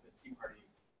that the Tea Party,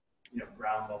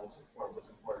 ground level support was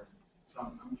important. So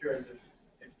I'm curious if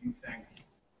you think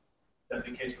that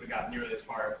the case would have gotten nearly as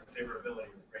far if the favorability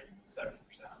rating was 70%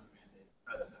 on the mandate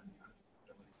rather than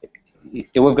the unfavorability.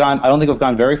 It would have gone. I don't think it would have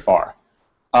gone very far.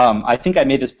 I think I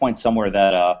made this point somewhere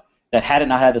that that had it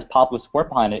not had this popular support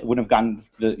behind it, it wouldn't have gotten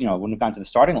to the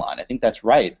starting line. I think that's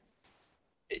right.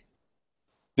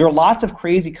 There are lots of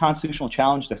crazy constitutional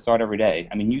challenges that start every day.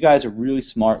 I mean, you guys are really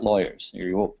smart lawyers.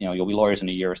 You'll be lawyers in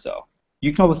a year or so.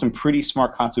 You come up with some pretty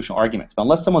smart constitutional arguments, but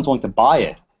unless someone's willing to buy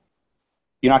it,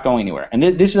 you're not going anywhere. And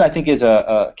this is, I think, is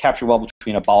a capture well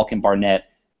between a Balkin Barnett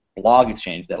blog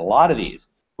exchange. That a lot of these,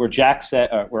 where Jack said,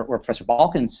 where Professor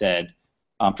Balkin said,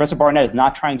 Professor Barnett is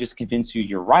not trying just to convince you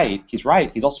you're right. He's right.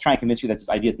 He's also trying to convince you that this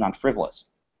idea is non-frivolous.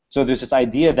 So there's this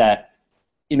idea that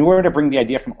in order to bring the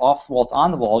idea from off the wall to on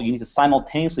the wall, you need to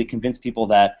simultaneously convince people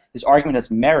that this argument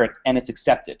has merit and it's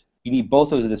accepted. You need both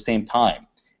those at the same time.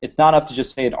 It's not enough to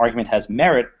just say an argument has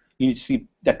merit. You need to see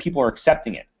that people are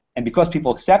accepting it. And because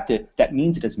people accept it, that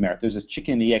means it has merit. There's this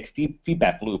chicken and the egg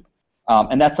feedback loop.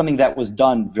 And that's something that was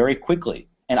done very quickly.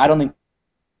 And I don't think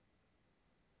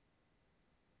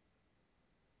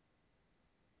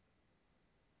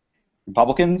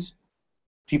Republicans,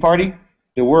 Tea Party,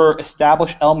 there were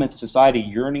established elements of society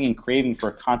yearning and craving for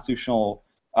a constitutional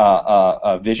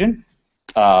vision.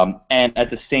 And at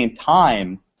the same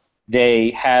time,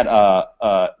 they had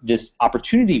this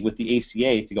opportunity with the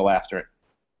ACA to go after it.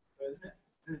 So isn't it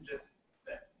just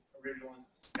that originalist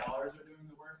scholars are doing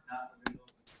the work, not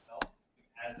originalists itself?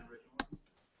 As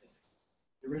originalists, it's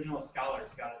the originalist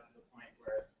scholars got it to the point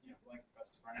where, like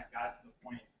Professor Barnett got it to the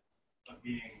point of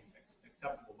being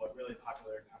acceptable, but really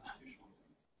popular constitutionalism.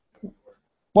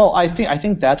 Well, I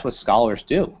think that's what scholars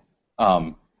do,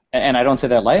 and I don't say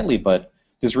that lightly. But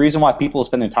there's a reason why people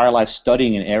spend their entire lives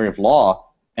studying an area of law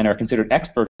and are considered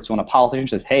experts. When a politician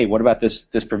says, "Hey, what about this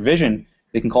provision?"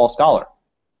 they can call a scholar.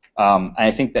 I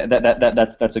think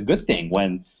that's a good thing.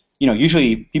 When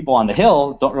usually people on the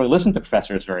Hill don't really listen to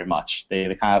professors very much.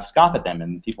 They kind of scoff at them,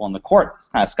 and people in the court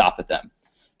kind of scoff at them.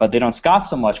 But they don't scoff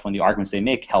so much when the arguments they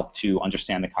make help to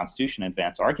understand the Constitution and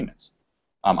advance arguments.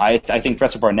 I think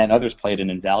Professor Barnett and others played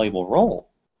an invaluable role,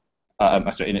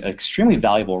 an extremely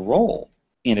valuable role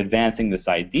in advancing this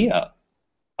idea,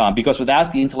 because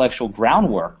without the intellectual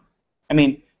groundwork, I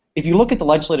mean, if you look at the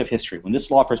legislative history, when this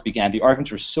law first began, the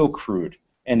arguments were so crude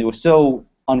and they were so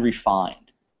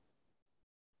unrefined.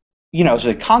 So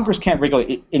like Congress can't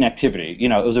regulate inactivity.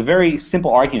 It was a very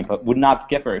simple argument, but would not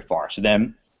get very far. So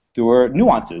then there were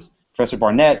nuances. Professor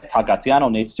Barnett, Todd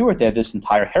Gaziano, Nate Stewart, they had this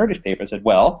entire heritage paper that said,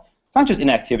 well, it's not just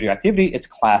inactivity or activity, it's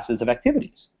classes of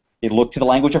activities. They looked to the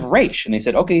language of race, and they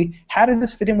said, okay, how does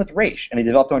this fit in with race? And they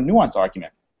developed a nuance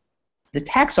argument. The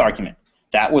tax argument,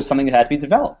 that was something that had to be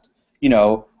developed.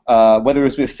 Whether it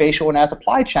was a facial and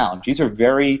as-applied challenge, these are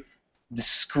very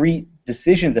discrete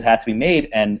decisions that had to be made,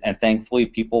 and thankfully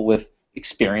people with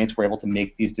experience were able to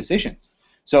make these decisions.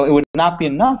 So it would not be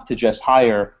enough to just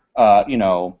hire, have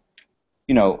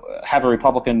a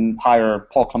Republican hire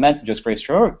Paul Clements and just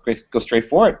go straight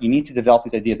for it. You need to develop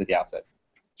these ideas at the outset.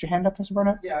 Is your hand up, Mr.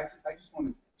 Barnett? Yeah, I just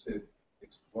wanted to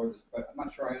explore this, but I'm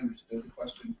not sure I understood the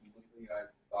question completely. I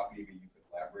thought maybe you could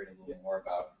elaborate a little more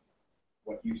about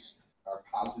what you are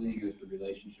positing is the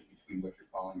relationship between what you're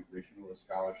calling originalist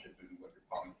scholarship and what you're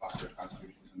calling popular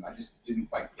constitutionalism. I just didn't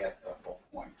quite get the whole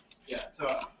point. Yeah, so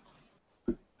I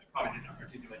probably didn't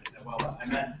articulate it that well. I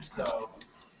meant, so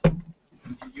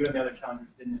you and the other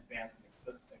challengers didn't advance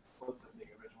an explicitly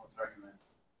originalist argument.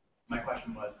 My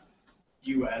question was,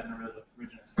 you as an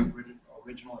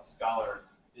originalist scholar,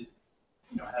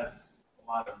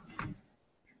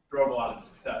 drove a lot of the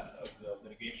success of the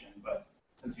litigation, but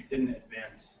since you didn't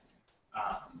advance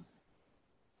an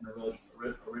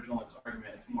originalist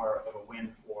argument, it's more of a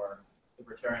win for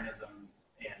libertarianism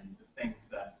and the things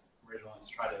that originalists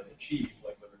try to achieve,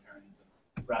 like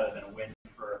libertarianism, rather than a win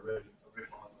for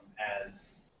originalism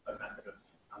as a method of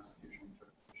constitutional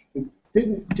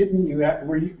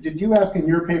interpretation. Did you ask in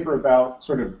your paper about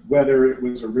sort of whether it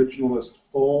was originalist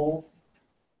full?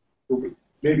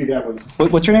 Maybe that was.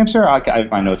 What's your name, sir? I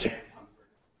have my notes here.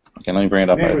 Okay, let me bring it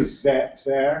up. Maybe it was Zach.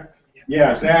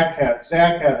 Yeah, Zach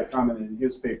had a comment in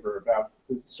his paper about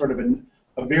sort of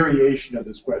a variation of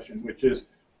this question, which is,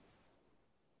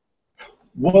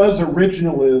 was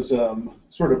originalism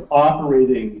sort of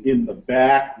operating in the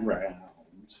background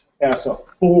as a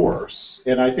force?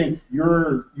 And I think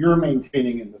you're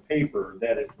maintaining in the paper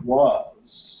that it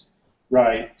was,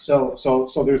 right? So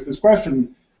there's this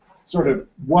question, sort of,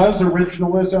 was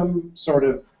originalism sort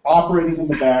of operating in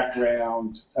the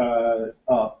background,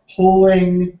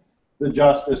 pulling the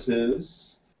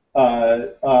justices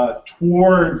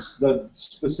towards the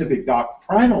specific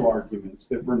doctrinal arguments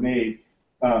that were made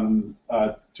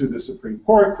to the Supreme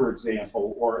Court, for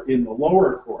example, or in the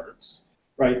lower courts,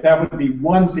 right? That would be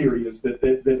one theory, is that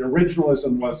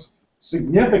originalism was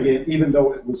significant even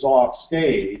though it was off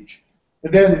stage.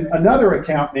 And then another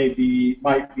account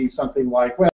might be something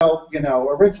like, well,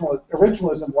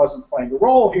 originalism wasn't playing a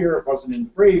role here, it wasn't in the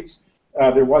briefs,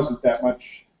 there wasn't that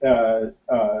much, there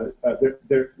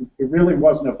really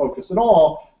wasn't a focus at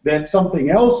all, that something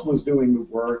else was doing the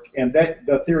work, and that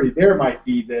the theory there might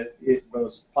be that it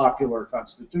was popular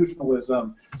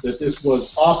constitutionalism, that this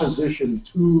was opposition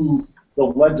to the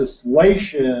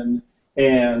legislation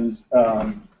and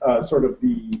sort of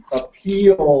the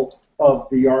appeal of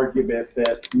the argument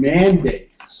that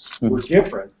mandates were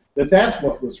different, that's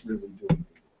what was really doing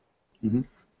it.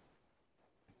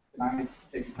 I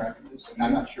take a crack at this? And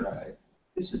I'm not sure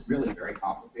this is really very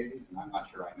complicated, and I'm not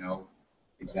sure I know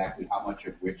exactly how much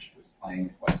of which was playing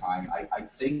at what time. I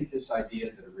think this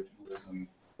idea that originalism,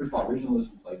 first of all,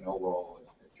 originalism played no role,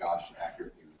 as Josh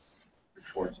accurately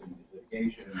reports in the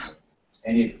litigation,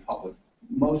 any of the public,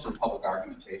 most of the public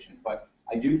argumentation, but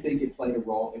I do think it played a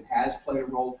role, it has played a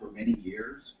role for many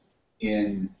years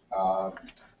in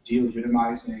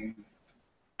delegitimizing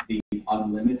the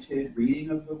unlimited reading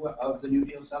of the New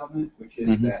Deal settlement, which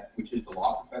is the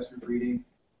law professor's reading,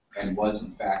 and was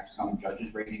in fact some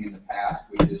judges' reading in the past,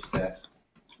 which is that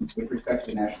with respect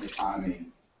to the national economy,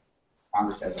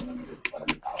 Congress has unlimited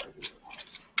plenary power to do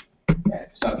it,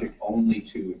 subject only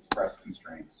to express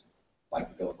constraints like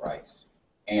the Bill of Rights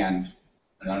and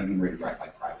an unenumerated right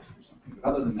like privacy or something. But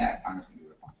other than that, Congress can do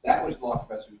what it wants. That was the law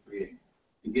professor's reading,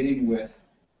 beginning with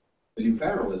the new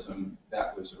federalism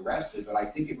that was arrested, but I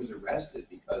think it was arrested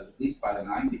because at least by the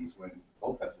 90s when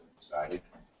Lopez was decided,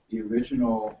 the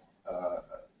original,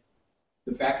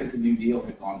 the fact that the New Deal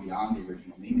had gone beyond the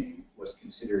original meaning was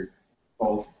considered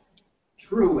both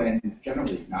true and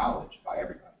generally acknowledged by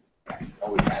everybody. Actually,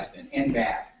 always has been, and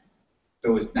bad.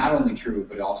 So it's not only true,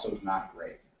 but also not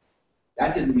great.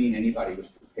 That didn't mean anybody was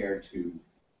prepared to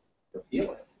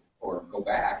repeal it or go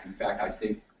back. In fact, I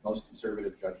think most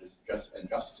conservative judges and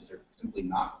justices are simply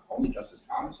not. Only Justice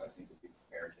Thomas, I think, would be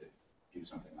prepared to do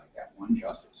something like that. One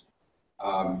justice.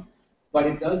 But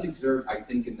it does exert, I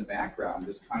think, in the background,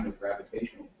 this kind of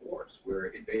gravitational force where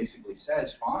it basically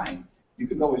says, fine, you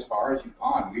can go as far as you've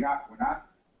gone. We're not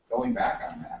going back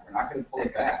on that. We're not going to pull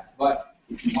it back. But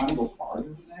if you want to go farther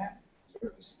than that,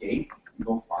 sort of escape and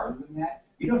go farther than that,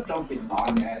 you don't get an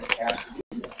automatic pass to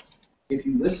do that. If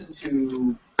you listen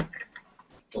to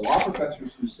the law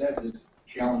professors who said this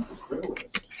challenge was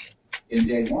frivolous in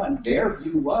day one, their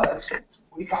view was,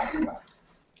 what are you talking about?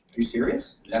 Are you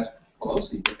serious? That's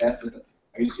Pelosi, but that's what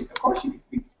are you serious? Of course,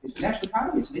 it's the national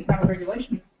economy, it's an economic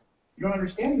regulation. You don't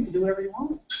understand, you can do whatever you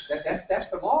want. That's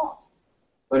the law.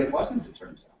 But it wasn't, it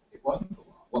turns out. It wasn't the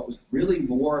law. What was really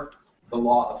more the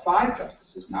law of 5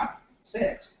 justices, not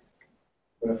 6,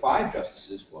 but of 5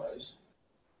 justices was,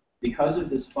 because of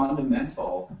this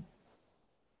fundamental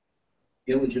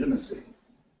illegitimacy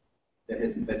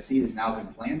that seed has now been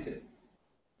planted,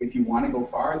 if you want to go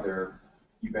farther,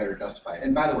 you better justify it.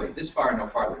 And by the way, this far and no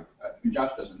farther,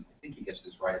 Josh doesn't, I think he gets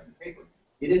this right in the paper.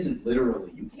 It isn't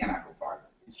literally you cannot go farther.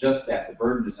 It's just that the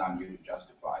burden is on you to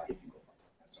justify if you go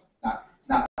farther. So it's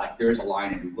not like there's a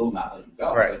line and we will not let you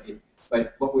go. Right.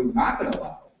 But what we're not going to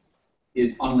allow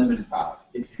is unlimited power.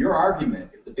 If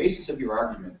the basis of your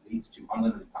argument leads to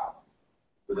unlimited power,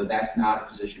 whether that's not a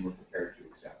position we're prepared to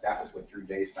accept. That was what Drew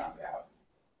Days found out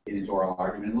in his oral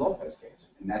argument in the Lopez case.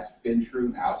 And that's been true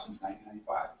now since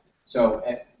 1995. So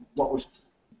what was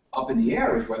up in the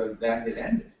air was whether that had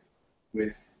ended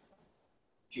with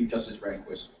Chief Justice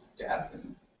Rehnquist's death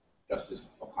and Justice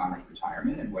O'Connor's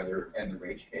retirement and the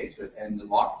Raich case. And the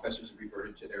law professors have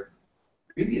reverted to their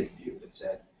previous view that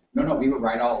said, no, we were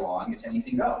right all along, it's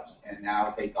anything goes. And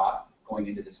now they thought going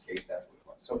into this case that's what it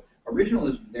was. So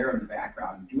originalism there in the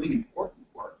background, doing important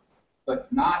work,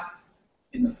 but not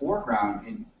in the foreground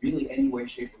in really any way,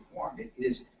 shape, or form.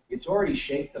 It's already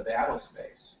shaped the battle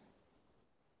space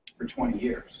for 20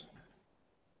 years.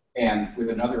 And with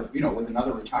another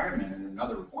retirement and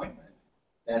another appointment,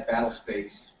 that battle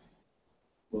space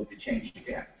will be changed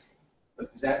again.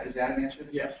 But is that an answer to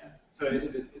the question? So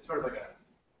it's sort of like a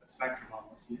spectrum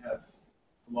almost. You have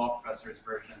the law professor's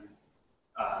version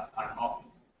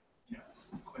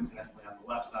coincidentally on the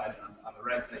left side, and on the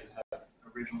right side you have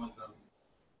originalism,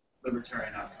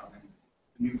 libertarian outcome, and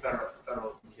the new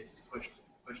federalism cases pushed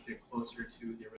it closer to the